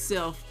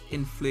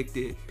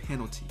 self-inflicted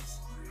penalties.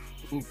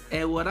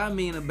 And what I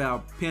mean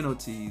about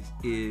penalties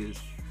is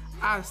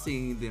I've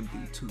seen them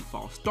do 2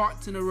 false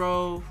starts in a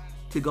row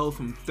to go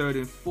from 3rd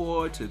and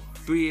 4 to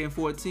 3rd and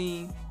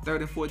 14,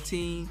 3rd and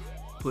 14,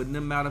 putting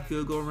them out of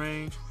field goal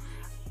range.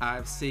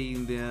 I've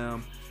seen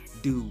them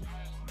do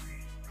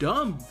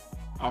dumb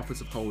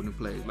offensive holding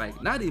plays,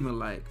 like not even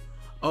like,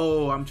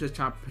 oh, I'm just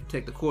trying to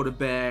protect the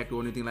quarterback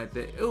or anything like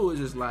that. It was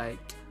just like,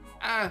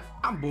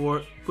 I'm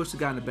bored. Push the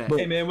guy in the back.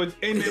 Hey man, what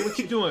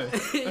you doing?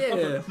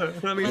 Yeah.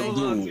 Let me hold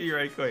on to you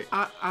right quick.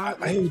 I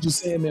hear what you're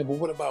saying, man. But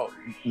what about,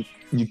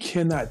 you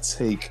cannot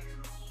take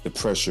the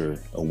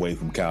pressure away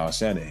from Kyle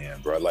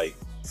Shanahan, bro? Like,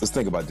 let's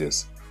think about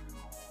this.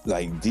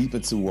 Like deep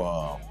into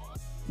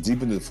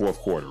the fourth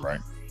quarter, right?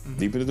 Mm-hmm.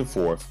 Deep into the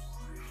fourth,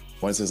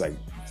 once there's like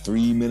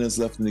 3 minutes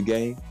left in the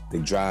game, they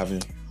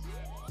driving,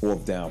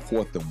 4th down,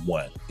 4th and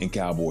 1 in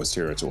Cowboys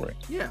territory.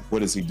 Yeah. What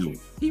does he do?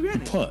 He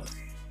ran it. Punts.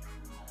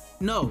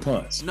 No, he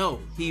punts. No,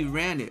 he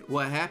ran it.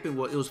 What happened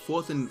was it was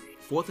 4th and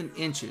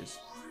inches.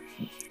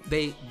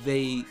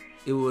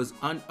 It was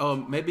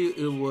maybe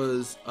it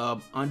was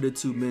under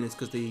 2 minutes,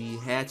 because they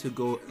had to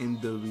go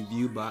in the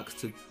review box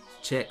to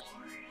check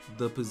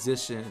the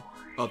position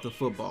of the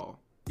football.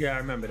 Yeah, I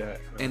remember that.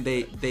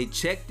 They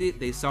checked it.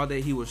 They saw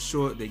that he was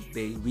short.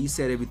 They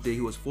reset everything.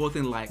 He was 4th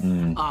and like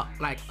an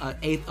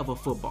 1/8 of a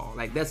football.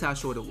 Like that's how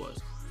short it was.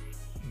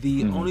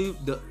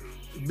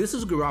 This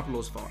is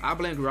Garoppolo's fault. I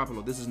blame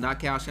Garoppolo. This is not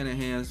Kyle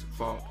Shanahan's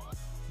fault.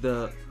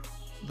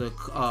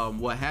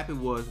 What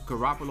happened was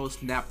Garoppolo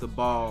snapped the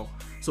ball.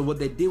 So what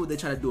they did was they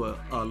tried to do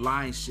a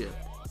line shift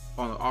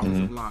on the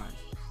offensive line,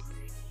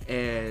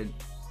 and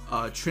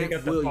Trent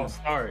got the Williams. False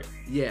start.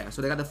 Yeah,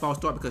 so they got the false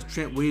start because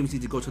Trent Williams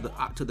needs to go to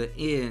the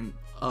end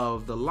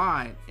of the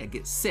line and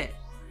get set,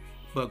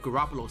 but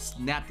Garoppolo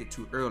snapped it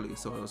too early,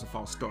 so it was a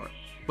false start.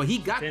 But he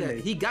got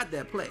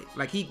that play.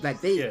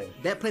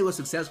 That play was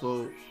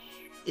successful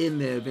in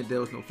the event there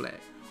was no flag.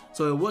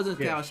 So it wasn't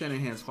Kyle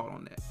Shanahan's fault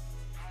on that.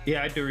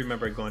 Yeah, I do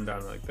remember it going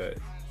down like that.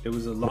 It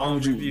was a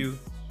long review.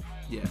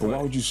 Yeah. But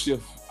why would you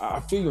shift? I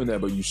feel on that,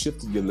 but you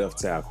shifted your left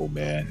tackle,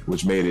 man,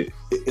 which made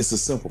it's a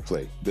simple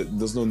play.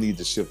 There's no need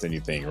to shift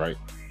anything, right?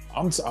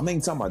 I'm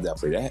ain't talking about that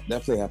play.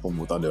 That play happened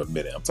with under a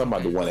minute. I'm talking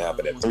about the one that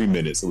happened at 3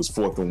 minutes. It was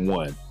 4th and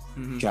 1,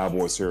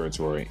 Cowboys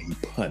territory, and he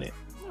punted.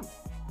 Yeah.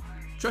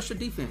 Trust your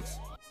defense.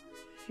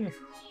 Yeah.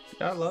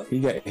 He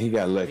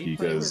got lucky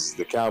because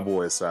the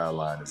Cowboys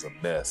sideline is a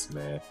mess,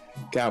 man.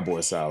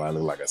 Cowboys sideline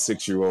look like a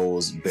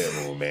 6-year-old's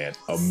bedroom, man.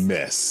 A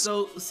mess.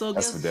 So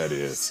that's what that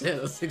is. Yeah,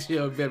 a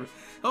 6-year-old bedroom.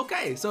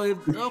 Okay, so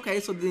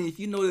then if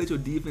you know that your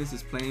defense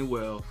is playing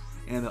well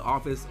and the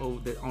offense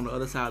on the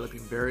other side looking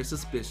very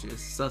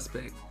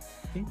suspect,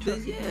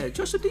 then yeah,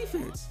 trust your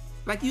defense.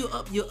 Like you're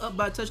up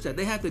by a touchdown.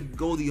 They have to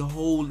go the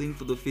whole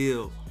length of the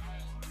field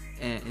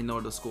in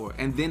order to score,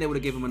 and then they would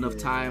have given him enough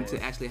time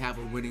to actually have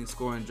a winning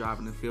scoring drive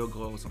in the field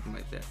goal or something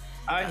like that.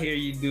 I hear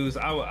you, dudes.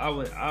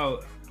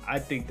 I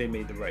think they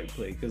made the right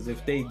play, because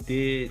if they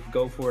did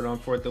go for it on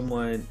 4th and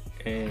 1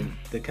 and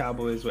the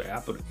Cowboys were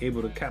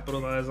able to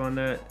capitalize on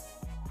that,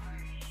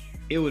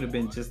 it would have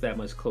been just that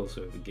much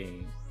closer of a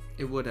game.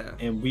 It would have,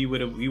 and we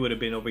would have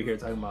been over here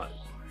talking about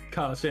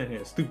Kyle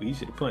Shanahan stupid. He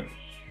should have punted.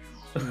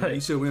 He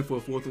should have went for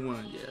a 4th and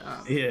 1.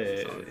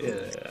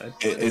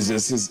 It's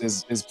just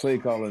his play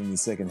calling in the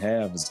second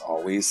half is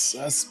always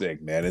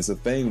suspect, man. It's a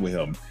thing with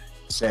him.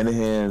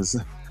 Shanahan's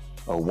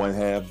a one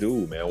half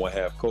dude, man, one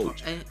half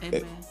coach. And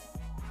man,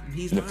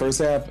 he's In the learning. first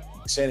half,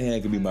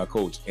 Shanahan can be my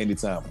coach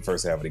anytime for the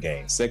first half of the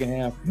game. Second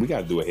half, we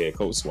got to do a head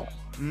coach swap.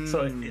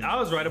 So I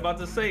was right about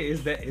to say,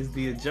 is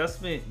the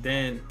adjustment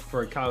then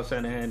for Kyle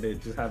Shanahan to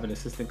just have an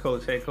assistant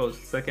coach, head coach,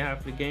 second half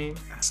of the game?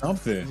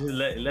 Something.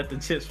 Just let the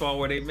chips fall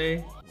where they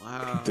may.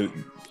 Wow.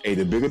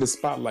 The bigger the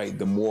spotlight,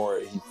 the more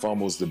he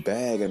fumbles the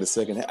bag in the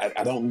second half.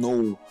 I don't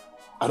know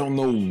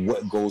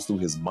what goes through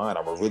his mind.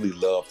 I would really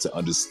love to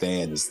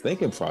understand his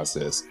thinking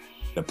process,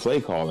 the play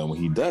calling when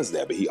he does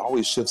that. But he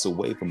always shifts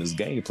away from his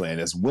game plan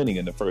that's winning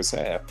in the first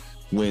half.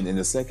 When in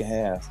the second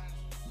half,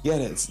 yeah,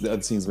 the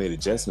other teams made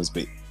adjustments,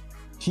 but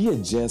he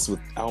adjusts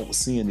without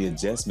seeing the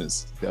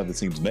adjustments the other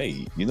teams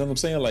made. You know what I'm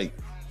saying? Like,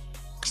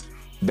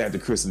 back to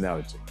Chris'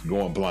 analogy,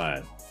 going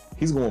blind.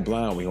 He's going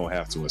blind when he don't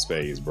have to in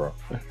spades, bro.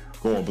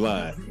 Going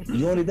blind.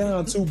 You only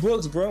down 2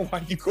 books, bro.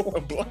 Why you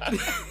going blind?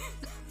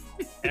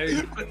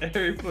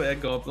 Every play I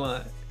go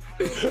blind.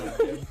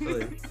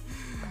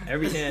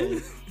 Every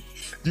hand.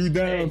 You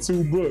down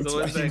 2 books. So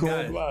Why is you that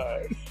going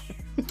guy.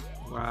 blind?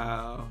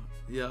 Wow.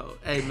 Yo,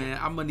 hey man,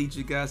 I'm gonna need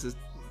you guys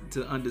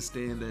to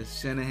understand that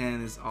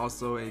Shanahan is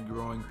also a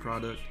growing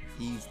product.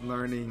 He's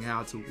learning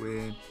how to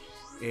win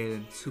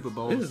in Super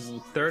Bowl. This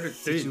is third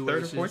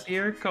or fourth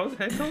year head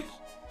coach.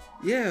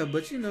 Yeah,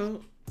 but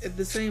at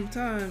the same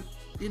time,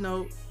 he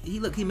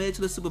made it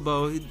to the Super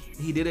Bowl.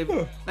 He did it.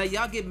 Like,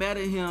 y'all get mad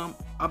at him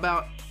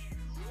about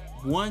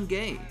one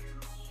game,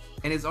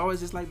 and it's always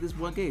just like this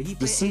one game.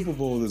 The Super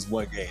Bowl is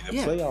one game. The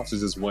playoffs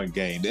is just one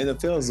game. The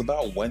NFL is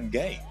about one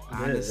game.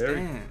 I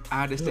understand.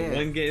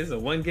 It's a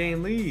one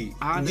game lead.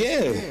 I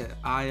understand.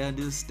 I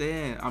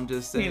understand. I'm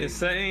just saying.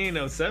 Ain't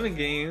no 7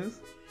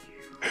 games.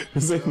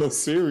 This ain't no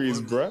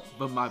series, bruh.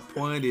 But my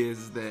point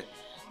is that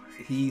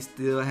he's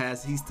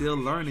still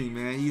learning,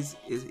 man. He's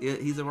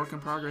a work in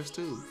progress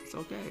too. It's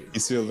okay.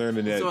 He's still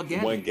learning that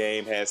one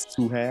game has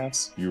 2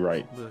 halves. You're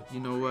right. Look, you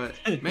know what?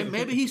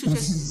 Maybe he should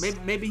just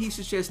maybe he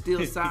should just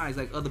steal sides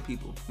like other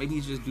people. Maybe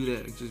he should just do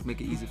that and just make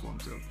it easy for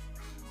himself.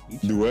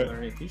 Do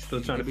what? He's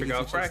still trying to figure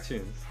out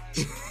fractions.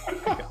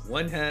 Got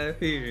 1 half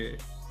here.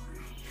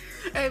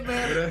 Hey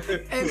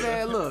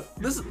man, look.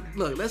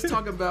 Let's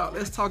talk about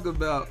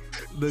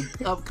the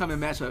upcoming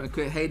matchup and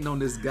quit hating on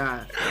this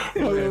guy.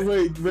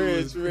 Wait,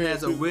 man, who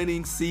has a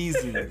winning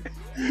season.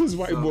 This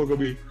white boy gonna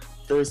be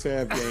first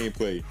half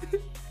gameplay,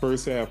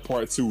 first half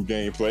part 2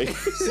 gameplay.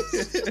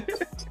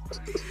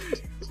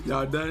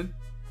 Y'all done?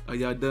 Are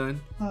y'all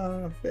done?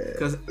 Oh man.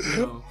 Because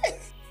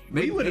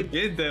We would have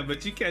did that,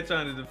 but you kept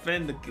trying to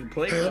defend the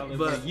play calling.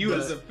 But you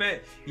as a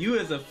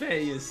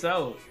fan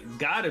yourself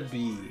gotta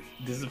be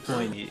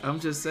disappointed. I'm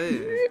just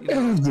saying.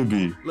 Have to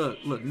be.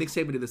 Look, Nick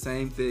Saban did the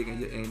same thing,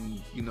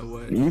 and you know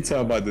what? We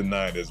talking about the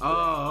Niners. Bro.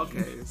 Oh,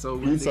 okay. So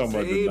we talking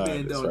about the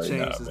Niners don't right change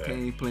now, his man.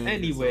 game plan.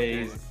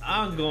 Anyways,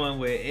 I'm going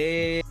with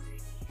Ed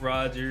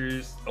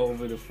Rodgers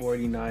over the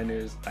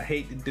 49ers. I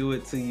hate to do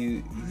it to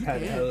you. He's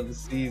had a hell of a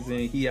season.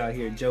 He out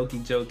here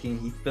joking.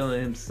 He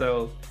feeling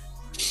himself.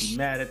 He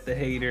mad at the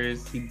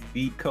haters. He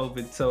beat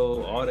COVID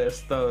toe, all that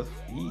stuff.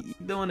 He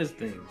doing his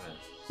thing,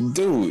 man.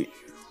 Dude,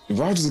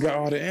 Rodgers got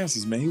all the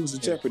answers, man. He was a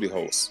Jeopardy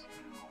host.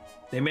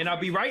 They may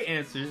not be right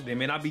answers. They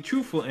may not be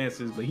truthful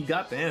answers, but he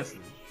got the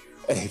answers.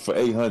 Hey, for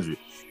 800.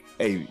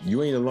 Hey,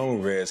 you ain't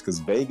alone, Reg, because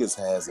Vegas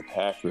has the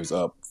Packers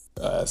up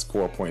as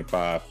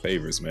 4.5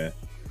 favorites, man.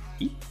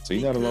 So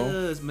you're not alone.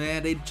 Because,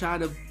 man,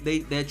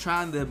 they're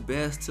trying their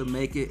best to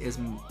make it as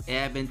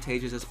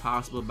advantageous as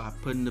possible by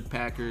putting the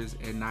Packers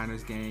and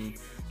Niners game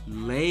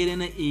late in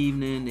the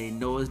evening. They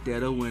know it's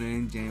dead of winter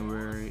in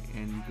January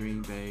in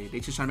Green Bay.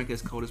 They just trying to make it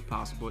as cold as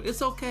possible.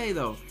 It's okay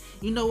though.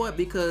 You know what?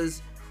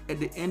 Because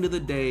at the end of the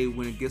day,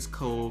 when it gets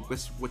cold,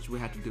 that's what you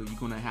have to do. You're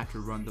gonna have to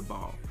run the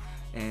ball.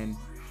 And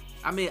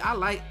I mean, I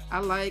like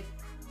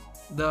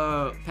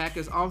the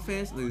Packers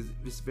offense.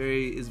 It's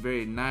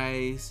very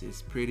nice.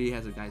 It's pretty.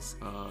 Has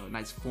a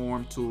nice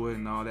form to it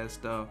and all that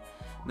stuff.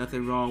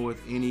 Nothing wrong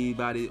with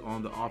anybody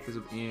on the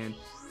offensive end.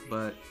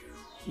 But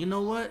you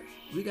know what?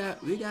 We got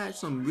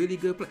some really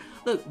good play.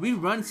 Look, we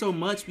run so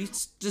much. We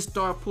just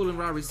start pulling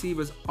wide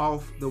receivers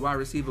off the wide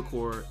receiver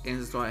core and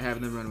just start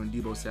having them run with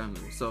Deebo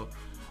Samuel. So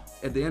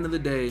at the end of the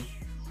day,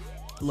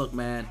 look,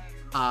 man.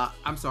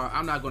 I'm sorry,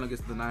 I'm not going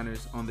against the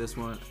Niners on this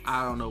one.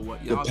 I don't know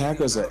what y'all. The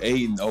Packers are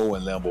 8-0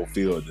 in Lambeau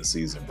Field this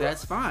season, bro.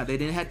 That's fine. They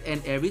didn't have,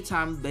 and every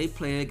time they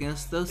play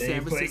against the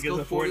San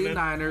Francisco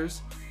 49ers,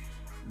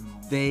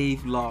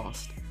 they've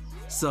lost.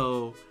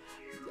 So,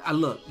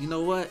 look, you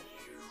know what?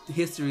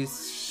 History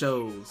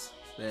shows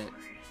that,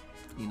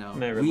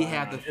 we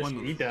have the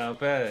formula. He down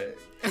bad.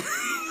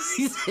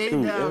 He's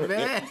hitting down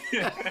bad.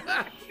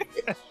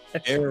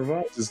 Aaron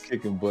Rodgers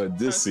kicking butt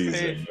this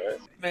season, man.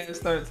 Man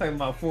started talking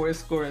about 4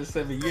 scoring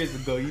 7 years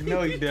ago. You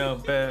know he down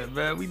bad,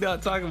 man. We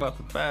not talking about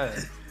the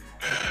past.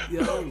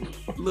 Yo,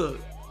 look,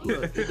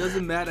 it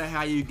doesn't matter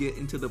how you get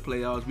into the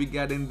playoffs. We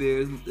got in there.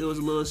 It was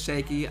a little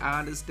shaky. I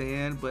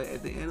understand, but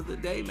at the end of the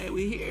day, man,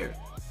 we here.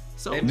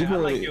 So hey,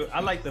 man,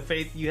 I like the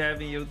faith you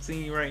have in your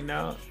team right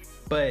now.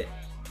 But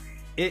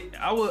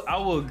I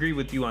will agree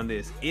with you on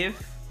this.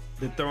 If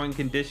the throwing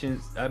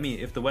conditions, I mean,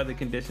 if the weather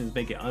conditions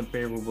make it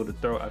unfavorable to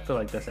throw, I feel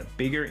like that's a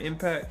bigger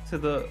impact to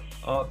the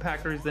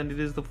Packers than it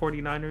is the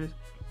 49ers.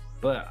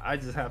 But I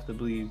just have to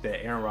believe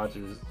that Aaron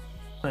Rodgers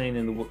playing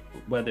in the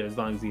weather as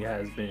long as he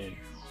has been,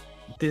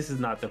 this is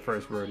not the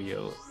first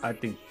rodeo. I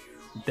think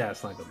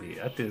that's not going to be,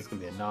 I think it's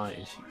going to be a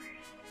non-issue.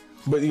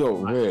 But yo,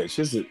 Reg,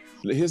 here's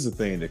the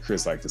thing that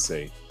Chris like to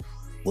say.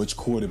 Which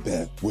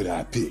quarterback would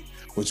I pick?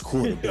 Which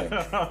quarterback?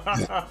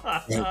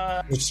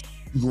 Which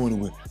you going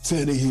with?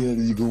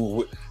 Tannehill, you going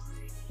with?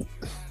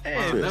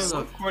 Hey, that was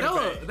a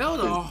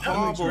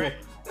horrible.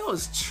 That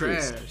was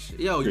trash.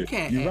 Yo, you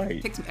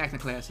can't take some acting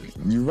classes.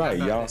 You're right.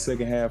 Y'all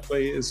second half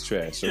play is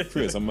trash. So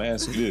Chris, I'm gonna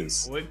ask you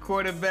this: what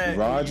quarterback?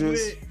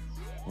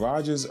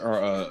 Rodgers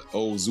or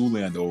old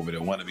Zoolander over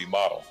there want to be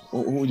model?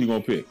 Who you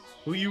gonna pick?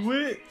 Who you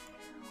with?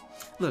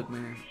 Look,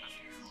 man,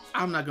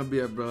 I'm not gonna be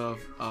above.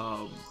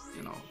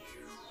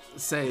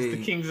 Say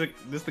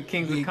this the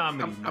kings of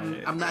comedy.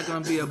 I'm not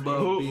gonna be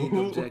above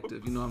being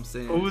objective. You know what I'm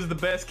saying? Who's the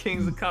best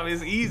kings of comedy?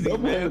 It's easy,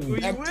 man. Who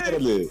you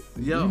with?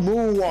 Yo, you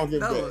moonwalking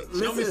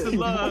back. Show me some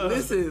love.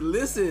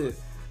 Listen.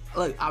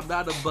 Look, I'm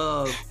not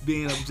above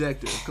being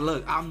objective.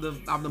 Look, I'm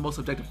the most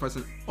objective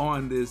person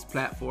on this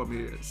platform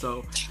here.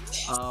 So,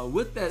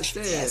 with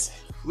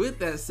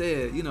that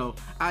said, you know,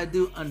 I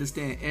do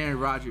understand Aaron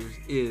Rodgers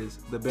is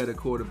the better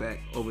quarterback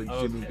over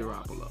Jimmy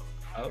Garoppolo.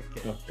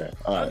 Okay.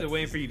 I was just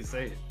waiting for you to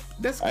say it.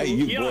 That's cool.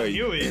 We all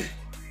knew it.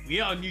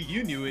 We all knew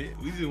you knew it.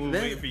 We just were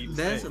waiting for you to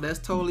say it. That's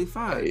totally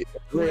fine.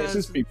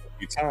 His people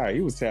be tired.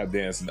 He was tap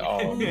dancing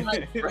all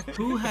night.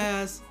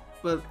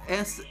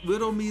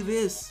 Riddle me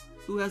this.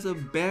 Who has a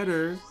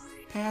better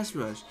pass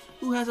rush?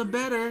 Who has a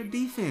better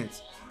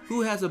defense?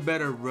 Who has a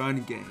better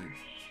run game?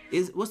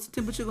 What's the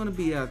temperature going to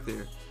be out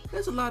there?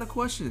 There's a lot of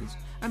questions.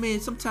 I mean,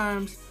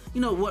 sometimes,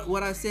 you know,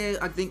 what I said,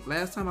 I think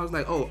last time I was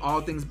like, oh,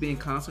 all things being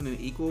constant and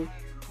equal,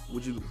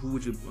 who's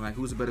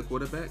a better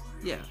quarterback?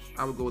 Yeah,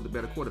 I would go with the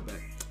better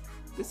quarterback.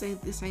 This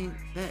ain't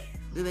that.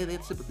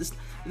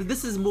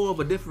 This is more of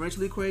a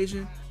differential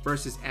equation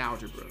versus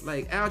algebra.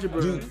 Like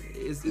algebra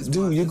is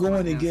dude, you're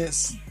going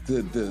against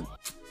the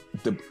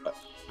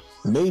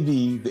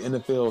maybe the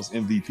NFL's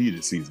MVP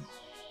this season.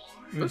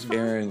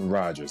 Aaron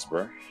Rodgers,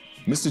 bro.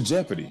 Mr.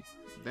 Jeopardy.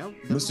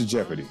 Mr.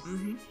 Jeopardy.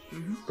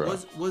 Bro.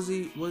 Was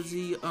he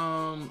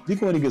You're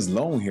going against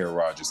long hair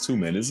Rodgers too,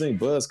 man. This ain't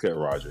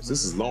buzzcut Rodgers.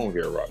 This is long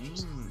hair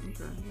Rodgers.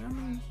 Okay. I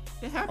mean,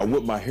 it happened. I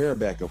whip my hair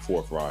back and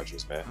forth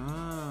Rodgers, man.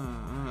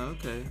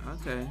 Okay.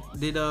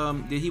 Did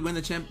he win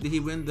Did he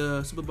win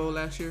the Super Bowl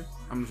last year?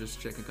 I'm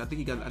just checking. I think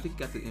he got the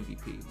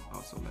MVP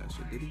also last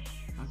year. Did he?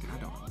 Okay, I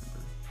don't remember.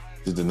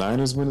 Did the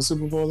Niners win the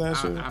Super Bowl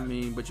last year? I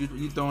mean, but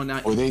you throwing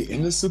out. Were they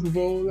in the Super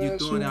Bowl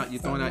last year? You're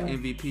throwing out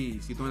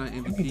MVPs. You're throwing out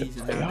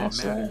MVPs and how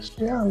that matters.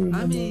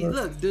 I mean,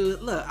 look,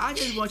 dude. Look, I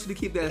just want you to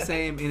keep that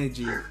same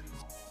energy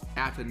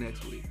after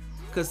next week.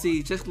 Cause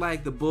see, just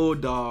like the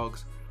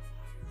Bulldogs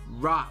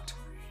rocked,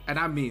 and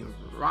I mean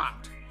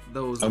rocked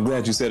those. I'm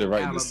glad you said it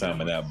right this time,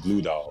 and not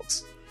Blue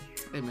Dogs.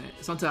 Hey man,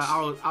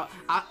 sometimes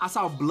I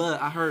saw blood.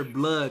 I heard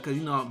blood because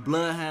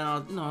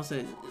bloodhound. You know, I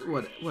said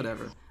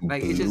whatever.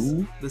 Like it's just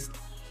this.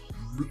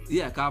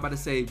 Yeah, I was about to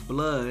say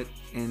blood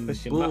and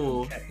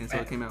bull, and so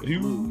it came out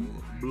blue,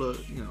 blood.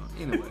 You know,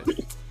 anyway.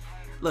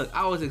 Look,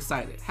 I was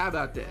excited. How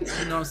about that? You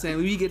know what I'm saying?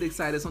 When we get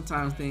excited,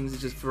 sometimes things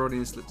just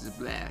Freudian slips, just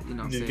blah. You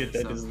know what I'm saying? You get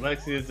that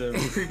dyslexia to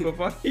creep up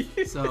on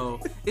you.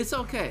 So it's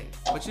okay,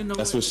 but you know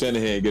that's what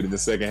Shanahan get in the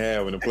second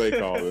half when the play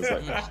call is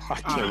like,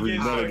 I can't read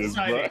none of this,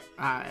 bro.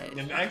 Right.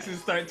 And the X's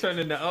start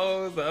turning to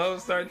O's, the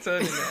O's start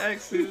turning to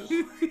X's.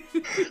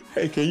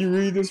 Hey, can you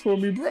read this for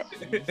me, bro?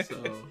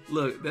 So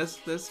look, that's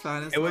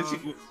fine. That's and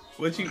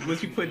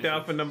what you put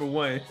down for number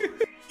one?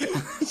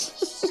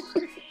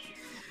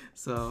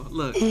 So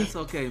look, it's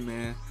okay,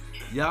 man.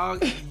 Y'all,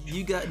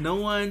 you got no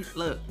one.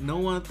 Look, no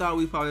one thought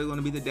we probably going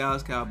to beat the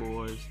Dallas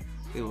Cowboys.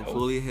 They were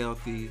fully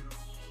healthy.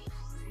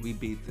 We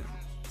beat them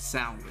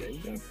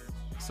soundly.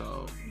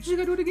 So you just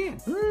gotta do it again,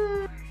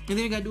 and then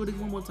you gotta do it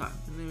one more time,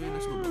 and then we're in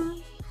the Super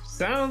Bowl.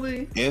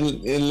 Soundly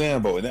in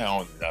Lambeau,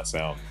 not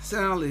soundly.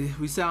 Soundly,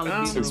 we soundly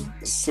beat them.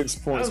 6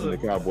 points when the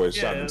Cowboys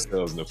shot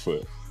themselves in the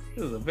foot.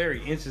 It was a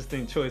very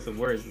interesting choice of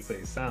words to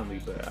say soundly,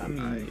 but I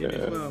mean,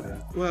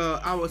 well,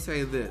 I would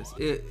say this: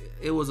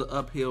 it was an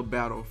uphill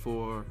battle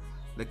for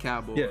the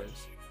Cowboys.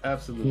 Yes,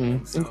 absolutely.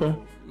 So, okay.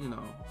 You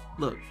know,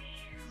 look,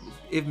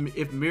 if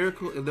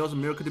there was a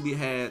miracle to be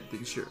had,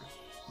 then sure.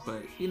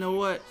 But you know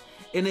what?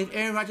 And if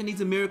Aaron Rodgers needs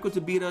a miracle to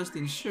beat us,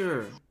 then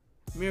sure,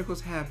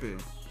 miracles happen.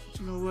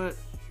 But you know what?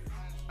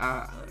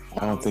 I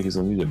don't think he's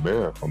gonna need a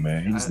miracle,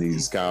 man. He just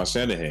needs Kyle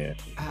Shanahan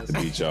to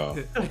beat y'all.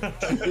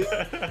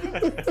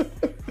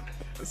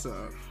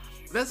 So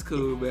that's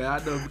cool, man. I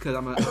know because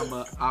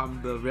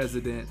I'm the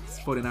resident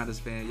 49ers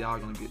fan. Y'all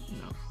gonna get,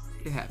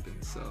 it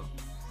happens. So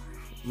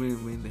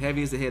when the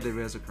heavy is the head that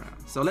wears the crown.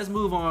 So let's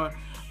move on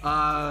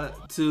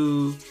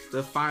to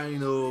the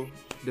final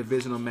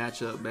divisional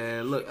matchup,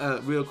 man. Look,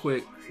 real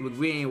quick,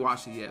 we ain't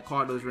watched it yet.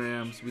 Cardinals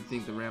Rams. We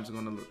think the Rams are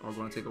gonna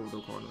take over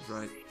the Cardinals,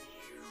 right?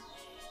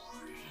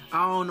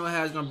 I don't know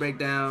how it's gonna break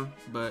down,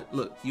 but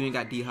look, you ain't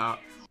got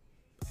D-Hop.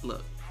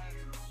 look,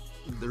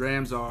 the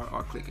Rams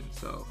are clicking.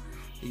 So,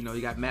 you know,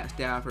 you got Matt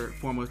Stafford,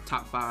 former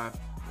top 5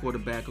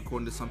 quarterback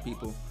according to some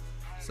people.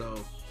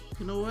 So,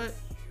 you know what?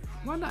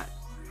 Why not?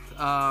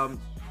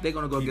 They're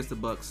gonna go against the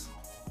Bucks.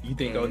 You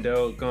think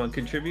Odell gonna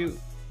contribute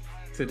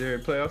to their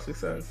playoff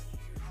success?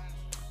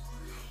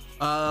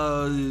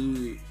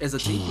 As a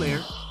team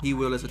player, he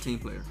will. As a team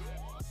player,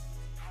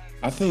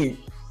 I think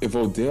if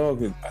Odell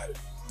could,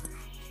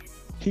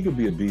 he could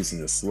be a beast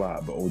in the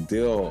slot, but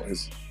Odell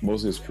is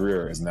most of his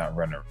career is not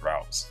running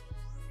routes.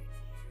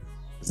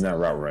 It's not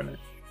route running.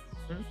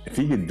 Mm-hmm. If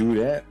he could do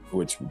that,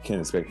 which we can't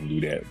expect him to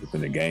do that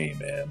within the game,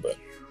 man, but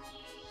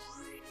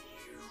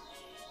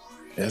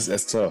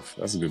that's tough.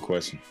 That's a good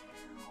question.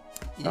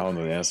 Yeah. I don't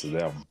know the answer to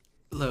that one.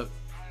 Look,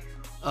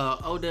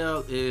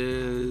 Odell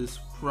is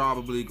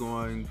probably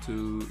going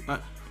to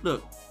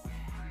look.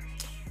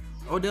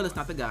 Odell is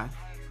not the guy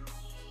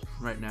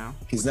right now.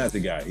 He's not the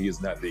guy. He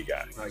is not the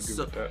guy. I agree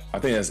with that.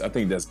 I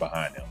think that's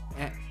behind him.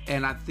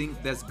 And I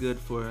think that's good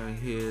for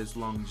his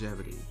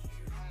longevity.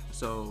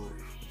 So,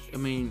 I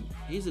mean,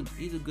 he's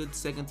a good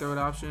second, third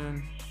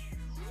option.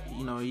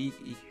 You know, he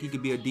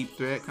could be a deep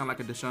threat, kind of like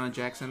a Deshaun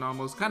Jackson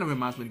almost. Kind of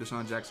reminds me of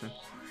Deshaun Jackson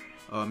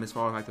as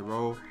far as like the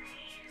role.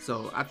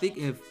 So I think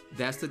if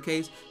that's the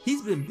case,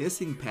 he's been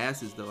missing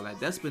passes though. Like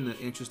that's been the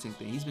interesting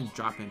thing. He's been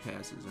dropping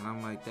passes, and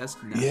I'm like, that's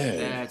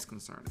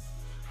concerning.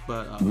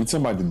 But we're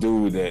talking about the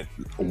dude that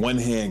one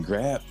hand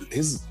grab.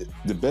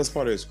 The best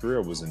part of his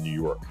career was in New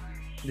York.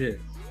 Yeah,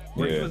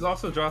 but he was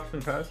also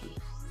dropping passes.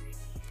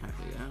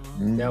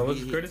 That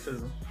was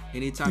criticism.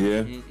 Anytime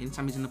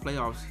he's in the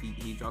playoffs,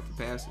 he dropped the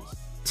passes.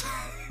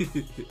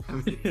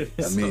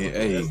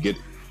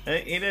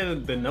 Hey, ain't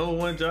that the number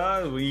one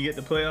job when you get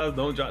the playoffs?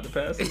 Don't drop the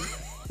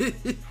passes.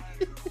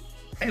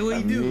 Hey,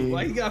 what you do?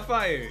 Why you got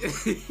fired?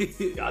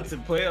 Got to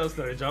the playoffs,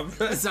 started dropping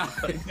passes.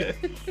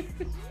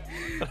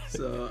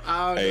 So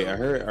I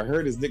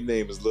heard his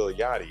nickname is Lil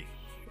Yachty.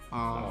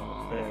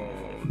 No,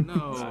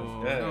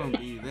 don't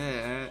be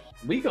that.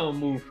 We gonna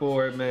move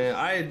forward, man.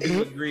 I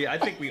do agree. I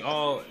think we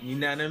all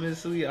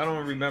unanimously, I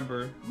don't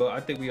remember, but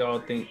I think we all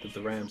think that the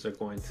Rams are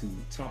going to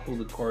topple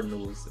the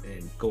Cardinals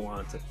and go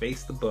on to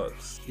face the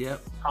Bucks.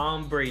 Yep.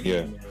 Tom Brady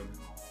and them.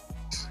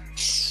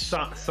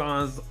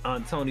 Sans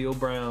Antonio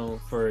Brown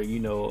for, you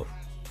know,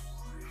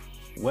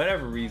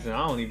 whatever reason.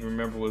 I don't even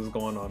remember what's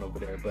going on over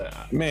there, but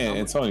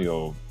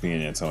Antonio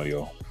being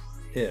Antonio.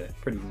 Yeah,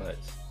 pretty much.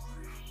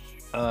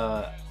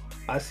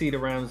 I see the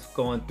Rams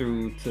going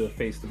through to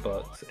face the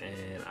Bucks,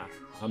 and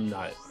I'm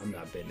not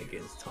betting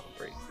against Tom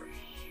Brady, bro.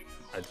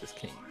 I just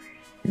can't.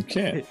 You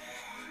can't.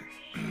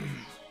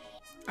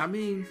 I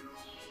mean,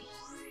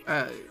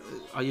 are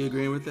you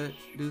agreeing with that,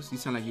 Deuce? You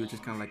sound like you were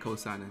just kind of like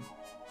co-signing.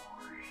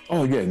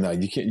 Oh yeah, no,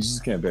 you can't. You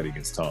just can't bet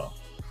against Tom. Oh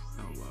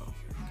wow.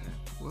 Okay.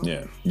 Well,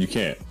 yeah, you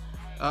can't.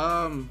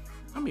 I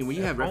mean, when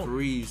you have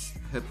referees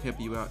help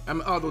you out. I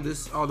mean, although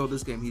this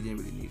game he didn't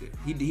really need it.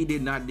 He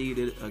did not need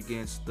it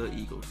against the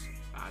Eagles.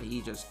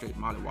 He just straight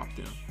mollywopped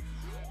them.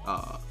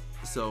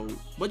 So,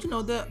 but you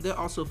know they're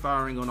also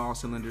firing on all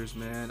cylinders,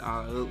 man.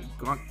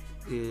 Gronk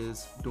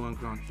is doing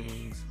Gronk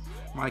things.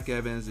 Mike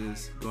Evans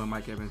is doing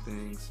Mike Evans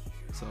things.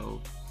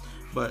 So,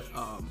 but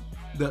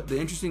the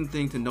interesting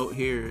thing to note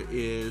here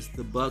is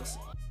the Bucks.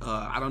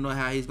 I don't know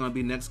how he's going to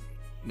be next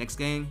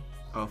game,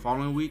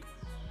 following week.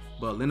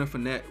 But Leonard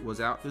Fournette was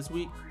out this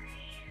week.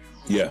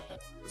 Yeah.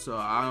 So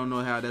I don't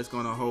know how that's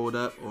going to hold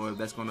up, or if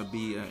that's going to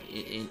be.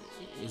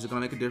 Is it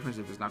going to make a difference?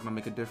 If it's not going to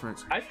make a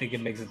difference, I think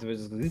it makes a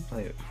difference because he's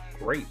playing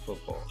great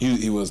football.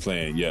 He was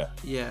playing, yeah.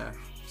 Yeah.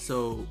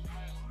 So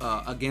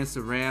against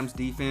the Rams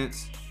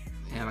defense,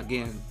 and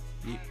again,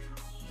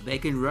 they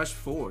can rush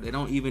forward. They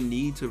don't even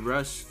need to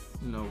rush,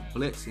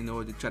 blitz in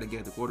order to try to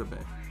get the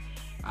quarterback.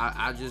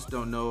 I just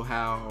don't know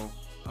how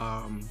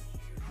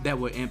that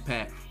would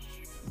impact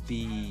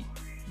the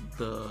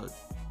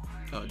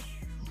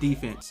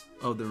defense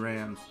of the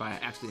Rams by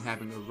actually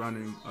having a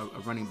running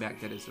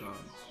back that is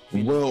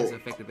as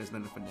effective as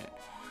Leonard Fournette.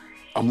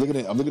 I'm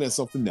looking at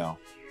something now.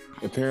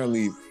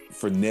 Apparently,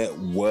 Fournette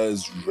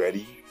was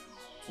ready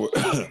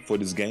for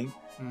this game,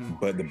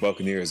 but the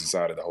Buccaneers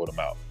decided to hold him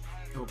out.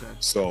 Okay.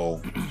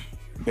 So,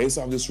 based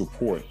off this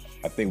report,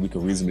 I think we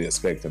can reasonably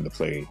expect him to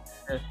play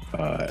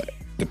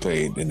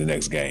in the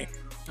next game.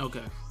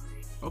 Okay.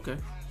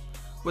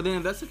 Well, then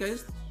if that's the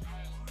case,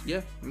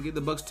 yeah, I'm give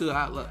the Bucks too.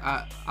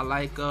 I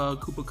like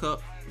Cooper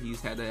Kupp. He's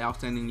had an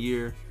outstanding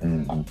year,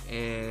 and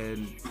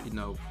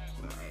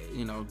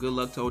good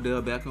luck to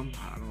Odell Beckham.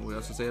 I don't know what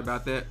else to say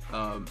about that.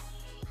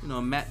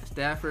 Matt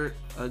Stafford,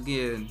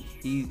 again,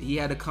 he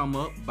had to come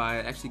up by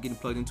actually getting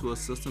plugged into a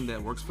system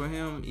that works for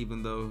him,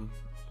 even though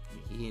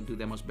he didn't do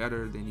that much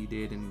better than he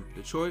did in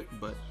Detroit.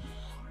 But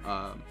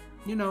at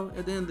the end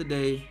of the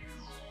day,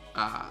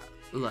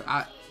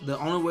 the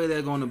only way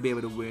they're going to be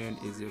able to win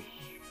is if,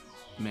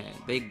 man,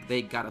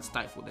 they gotta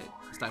stifle that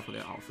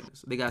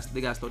offense. They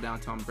gotta slow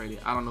down Tom Brady.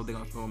 I don't know if they're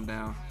gonna slow him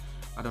down.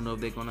 I don't know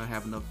if they're gonna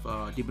have enough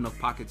deep enough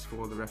pockets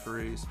for the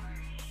referees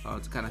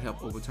to kind of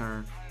help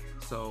overturn.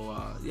 So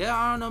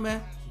I don't know,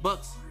 man.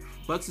 Bucks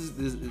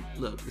is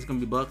look. It's gonna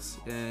be Bucks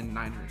and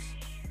Niners.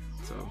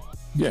 So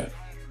Yeah.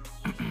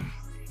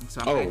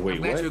 So what?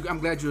 I'm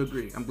glad you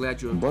agree.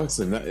 Bucks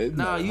and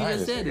no, you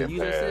just said it. You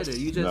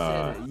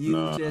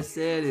just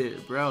said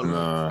it, bro. Look,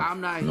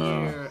 I'm not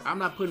here. I'm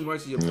not putting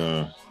words in your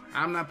mouth.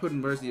 I'm not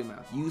putting words in your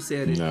mouth. You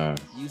said it.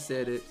 You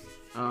said it.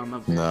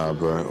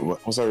 Bro.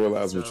 Once I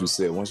realized what you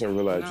said, you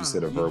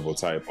said a verbal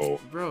typo,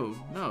 bro.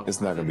 No,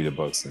 it's not gonna be the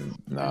Bucks and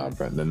bro.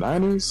 The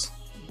Niners.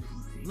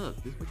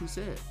 Look, this is what you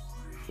said.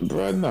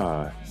 Bro,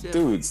 nah,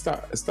 dude,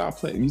 stop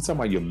playing. You talking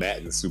about your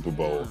Madden Super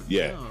Bowl?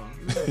 Yeah.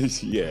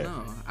 Yeah.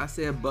 No, I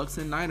said Bucks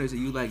and Niners,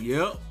 and you like,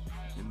 yep.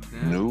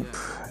 Nope.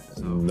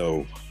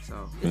 No.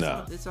 So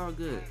it's all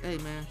good. Hey,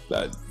 man.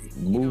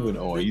 Moving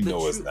on.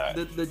 It's not.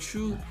 The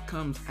truth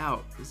comes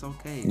out. It's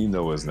okay.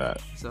 It's not.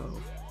 So,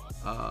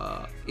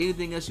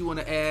 anything else you want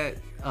to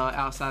add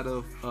outside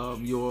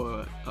of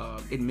your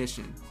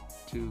admission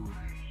to?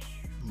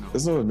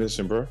 There's no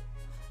admission, bro.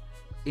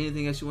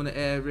 Anything else you want to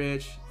add,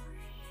 Reg?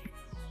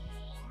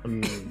 I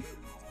mean,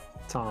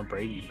 Tom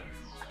Brady,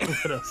 man.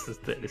 What else is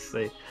there to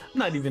say? I'm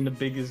not even the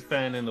biggest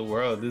fan in the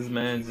world. This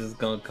man's just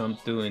gonna come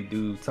through and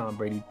do Tom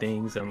Brady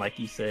things, and like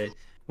you said,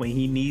 when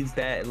he needs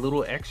that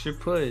little extra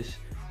push,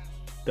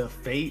 the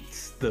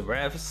fates, the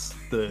refs,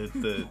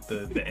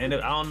 the end.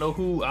 I don't know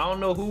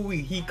who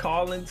he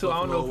calling to.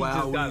 I don't know if he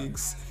just got.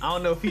 Wings. I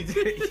don't know if he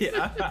did.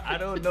 Yeah, I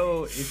don't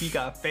know if he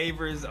got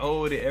favors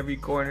owed at every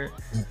corner.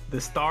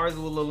 The stars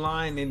will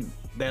align and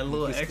that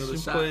little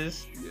extra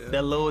push,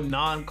 that little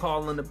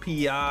non-call on the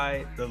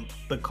PI,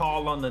 the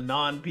call on the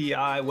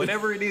non-PI,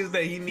 whatever it is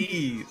that he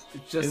needs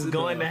is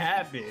going to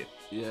happen.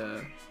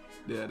 Yeah,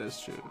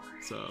 that's true.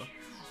 So,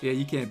 yeah,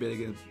 you can't bet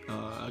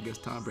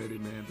against Tom Brady,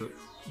 man.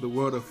 The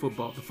world of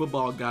football, the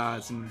football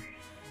gods, and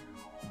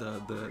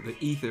the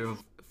ether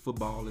of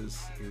football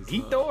is he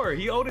Thor.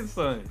 He Odin's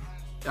son.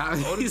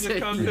 Odin just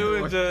come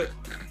through and just.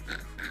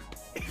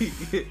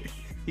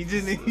 He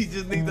just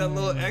needs that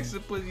little extra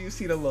push. You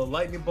see the little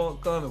lightning bolt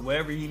come, and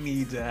wherever he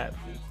needs to happen.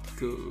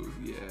 Cool.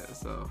 Yeah.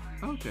 So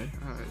okay.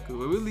 All right.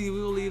 Cool. We'll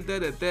leave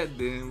that at that.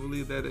 Then we'll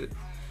leave that at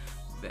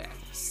that.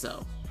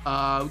 So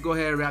we'll go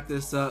ahead and wrap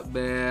this up,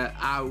 man.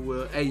 I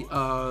will. Hey,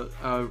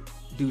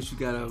 Deuce, you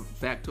got a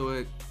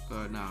factoid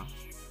or nah?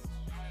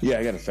 Yeah,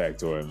 I got a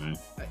factoid, man.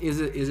 Is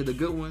it a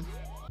good one?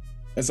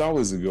 It's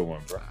always a good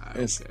one, bro.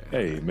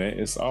 Okay. Man,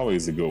 it's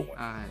always a good one.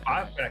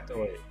 I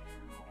factoid.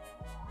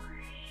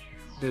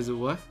 There's a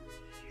what?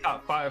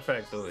 Top 5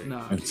 factoid.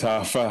 No.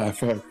 Top 5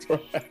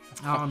 factoid.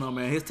 I don't know,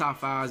 man. His top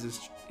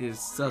 5s is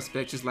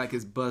suspect, just like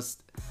his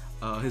bust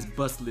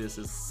list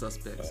is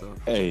suspect. So.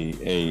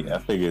 Hey, I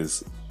think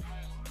it's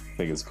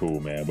cool,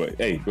 man. But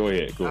hey, go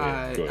ahead. All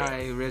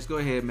right, Reg, go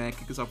ahead, man.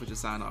 Kick us off with your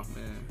sign off,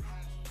 man.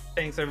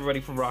 Thanks everybody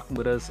for rocking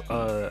with us.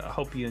 I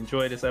hope you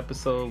enjoyed this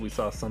episode. We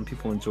saw some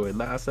people enjoy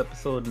last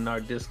episode in our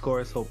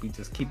discourse. Hope we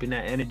just keeping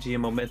that energy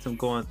and momentum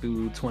going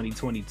through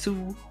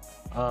 2022.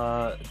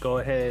 Go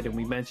ahead, and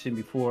we mentioned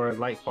before,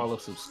 like, follow,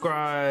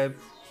 subscribe,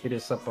 hit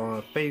us up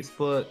on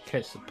Facebook,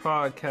 catch the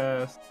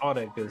podcast, all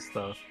that good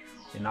stuff.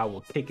 And I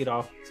will kick it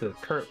off to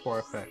Kurt for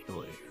our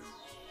factoid.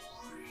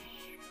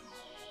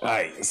 All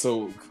right,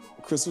 so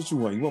Chris, what you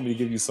want? You want me to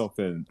give you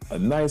a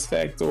nice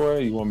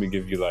factoid? You want me to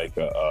give you like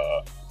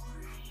a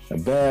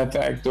bad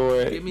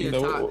factoid? Give me a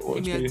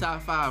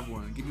top 5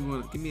 one. Give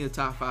me a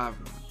top 5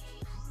 one.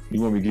 You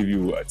want me to give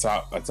you a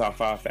top 5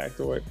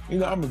 factoid? I'm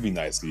gonna be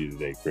nice to you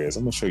today, Chris.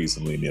 I'm gonna show you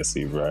some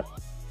leniency, bro.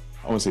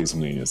 All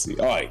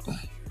right.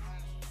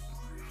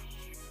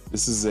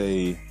 This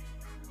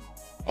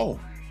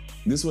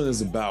one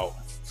is about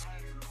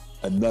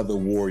another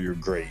Warrior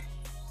great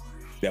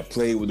that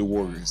played with the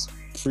Warriors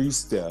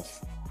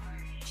pre-Steph,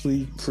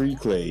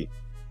 pre-Clay,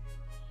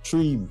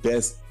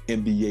 best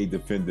NBA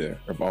defender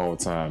of all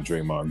time,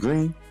 Draymond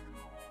Green.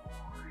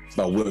 It's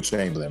about Wilt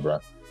Chamberlain, bro.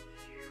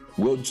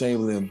 Wilt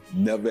Chamberlain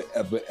never,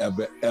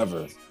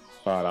 ever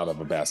fouled out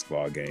of a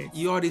basketball game.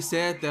 You already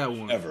said that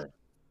one. Ever.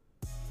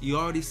 You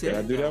already said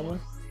that. Did I do that one?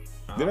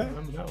 Did I?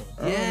 Remember that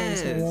one.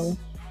 Yes.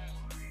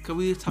 Can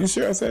we talk? You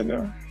sure I said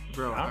that?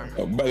 Bro,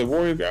 by the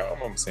Warrior guy,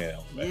 I'm saying that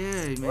one.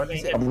 Yeah,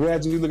 man. I'm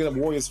glad you're looking at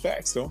Warriors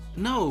facts, though.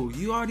 No,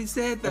 you already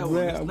said that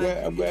one. I'm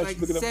glad you're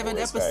looking at 7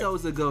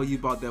 episodes ago, you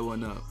brought that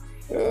one up.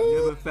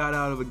 Never fouled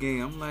out of a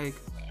game. I'm like,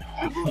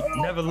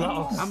 never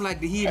lost. I'm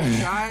like, did he even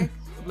try?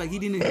 Like he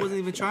wasn't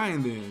even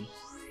trying then.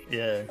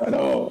 Yeah. I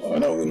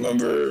don't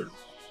remember.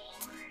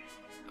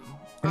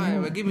 All right,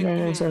 well, give me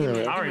I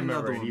don't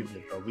remember it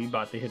either, bro. We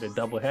about to hit a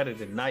doubleheader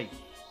tonight.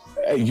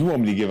 Hey, you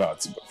want me to give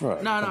out?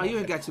 Bro, no, you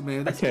ain't got two,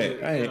 man. I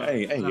can't. I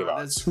ain't give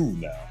out 2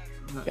 now.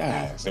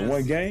 Guys, in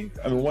one game?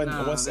 I mean,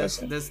 one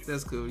session?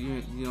 That's cool.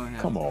 You don't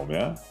have Come on,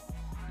 man.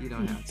 You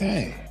don't have to.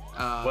 Dang.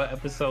 What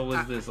episode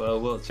was this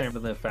Wilt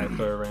Chamberlain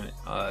factor?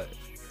 I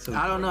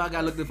don't know. I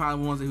gotta look to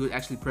find ones who was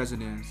actually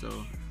president.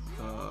 So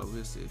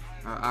we'll see.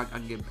 I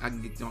can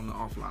get you on the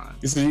offline.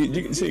 You see,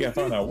 you gotta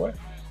find out what?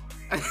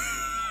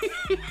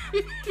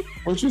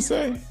 What you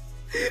say?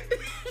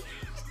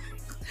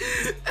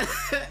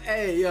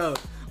 Hey, yo,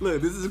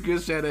 Look, this is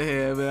Chris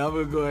Shanahan, man. I'm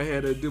gonna go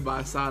ahead and do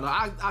my sign.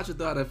 I should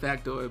throw out a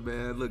factoid,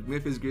 man. Look,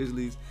 Memphis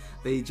Grizzlies,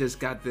 they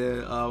just got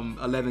their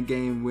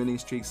 11-game winning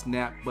streak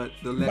snapped, but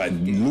the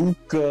 11th game.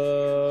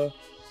 Luka.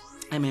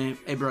 Hey man,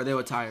 hey bro, they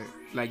were tired.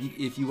 Like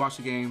if you watch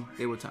the game,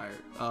 they were tired.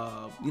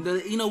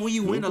 You know when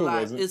you win a Luka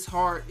lot, wasn't. it's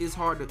hard to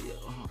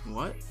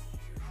what?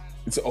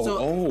 It's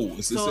So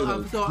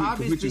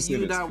obviously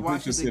you're not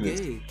watching the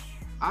game.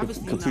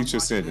 Obviously you're not Complete your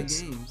watching the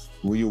sentence. games.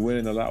 When you're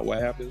winning a lot, what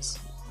happens?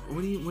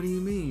 What do you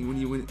mean? When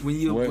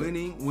you're What?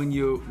 winning, when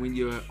you're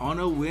on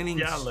a winning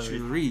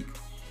streak,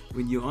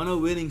 when you're on a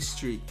winning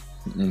streak,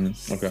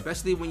 Okay.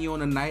 especially when you're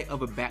on a night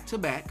of a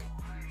back-to-back,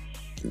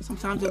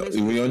 sometimes it makes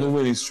When you're on the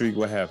winning streak,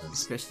 what happens?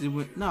 especially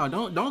when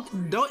don't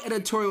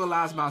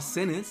editorialize my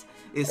sentence.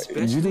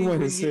 Especially You the one when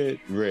that said,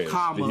 Red.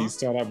 comma. He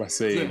started out by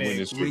saying Look,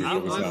 winning streak.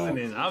 I'm I'm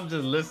listening. I'm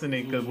just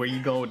listening because where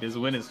you going with this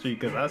winning streak?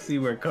 Because I see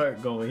where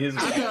Kurt going. His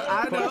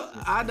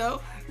I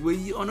know.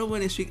 When you on a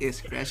winning streak,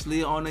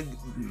 especially on a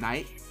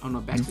night on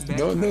a back-to-back.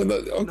 No.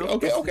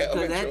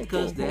 Okay.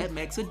 Because that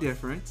makes a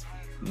difference.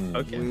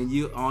 Okay. When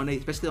you on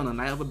especially on a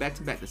night of a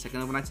back-to-back, the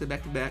second of a night to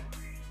back-to-back,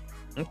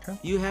 Okay.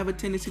 you have a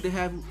tendency to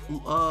have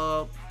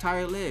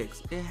tired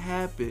legs. It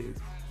happens.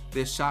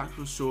 Their shots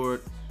were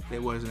short. They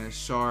wasn't as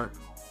sharp.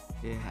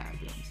 It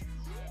happens.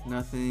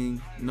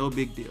 Nothing, no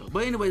big deal.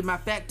 But anyways, my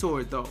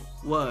factoid though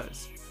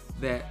was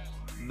that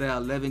the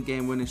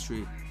 11-game winning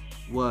streak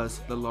was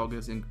the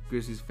longest in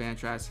Grizzlies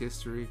franchise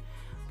history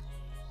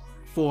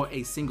for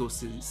a single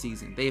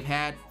season. They've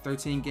had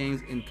 13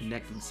 games in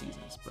connecting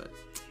seasons, but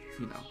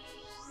you know,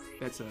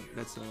 that's a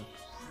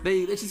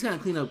they just kind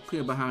of clean up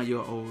behind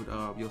your old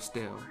your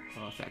stale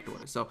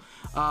factoid. So,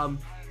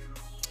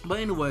 but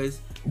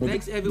anyways,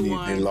 thanks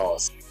everyone. They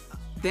lost.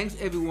 Thanks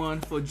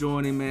everyone for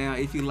joining, man.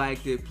 If you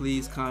liked it,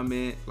 please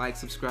comment, like,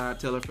 subscribe,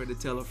 tell a friend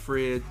to tell a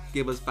friend.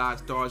 Give us 5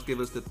 stars, give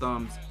us the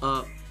thumbs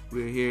up.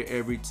 We're here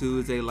every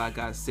Tuesday, like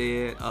I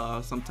said.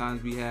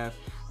 Sometimes we have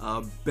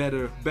a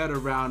better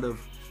round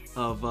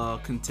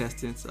of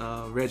contestants.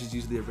 Reggie's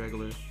usually a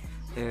regular,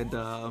 and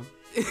Oh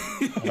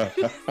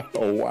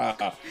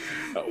wow.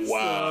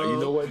 Wow. You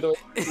know what though?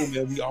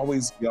 Man, we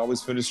always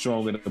finish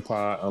strong in the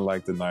pod,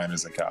 unlike the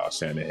Niners and Kyle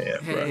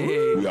Shanahan, bro.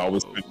 Hey. We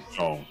always finish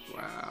strong.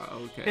 wow,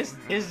 okay.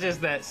 It's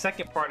just that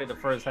second part of the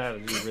first half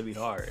is just really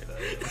hard.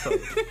 So,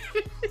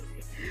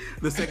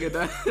 The second,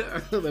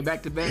 the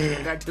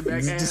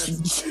back-to-back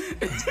halves.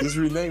 Just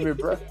rename it,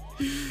 bro.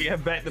 yeah,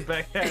 back to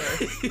back half.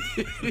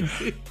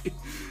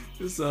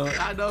 So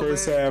I know,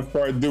 First man. half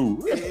part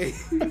due.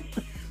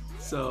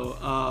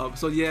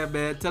 So yeah,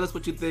 man. Tell us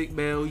what you think,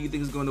 man. Who you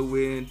think is going to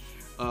win?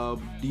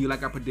 Do you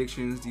like our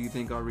predictions? Do you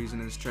think our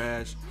reasoning is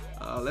trash?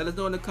 Let us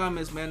know in the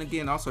comments, man.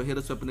 Again, also hit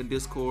us up in the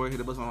Discord.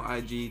 Hit us on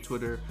IG,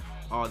 Twitter,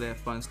 all that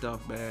fun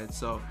stuff, man.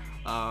 So,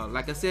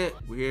 like I said,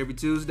 we're here every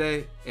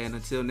Tuesday, and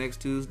until next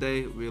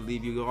Tuesday, we'll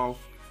leave you off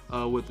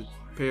with a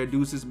pair of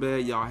deuces,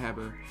 man. Y'all have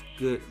a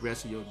good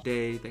rest of your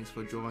day. Thanks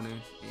for joining,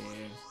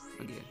 and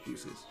again,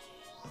 deuces.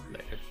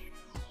 Later.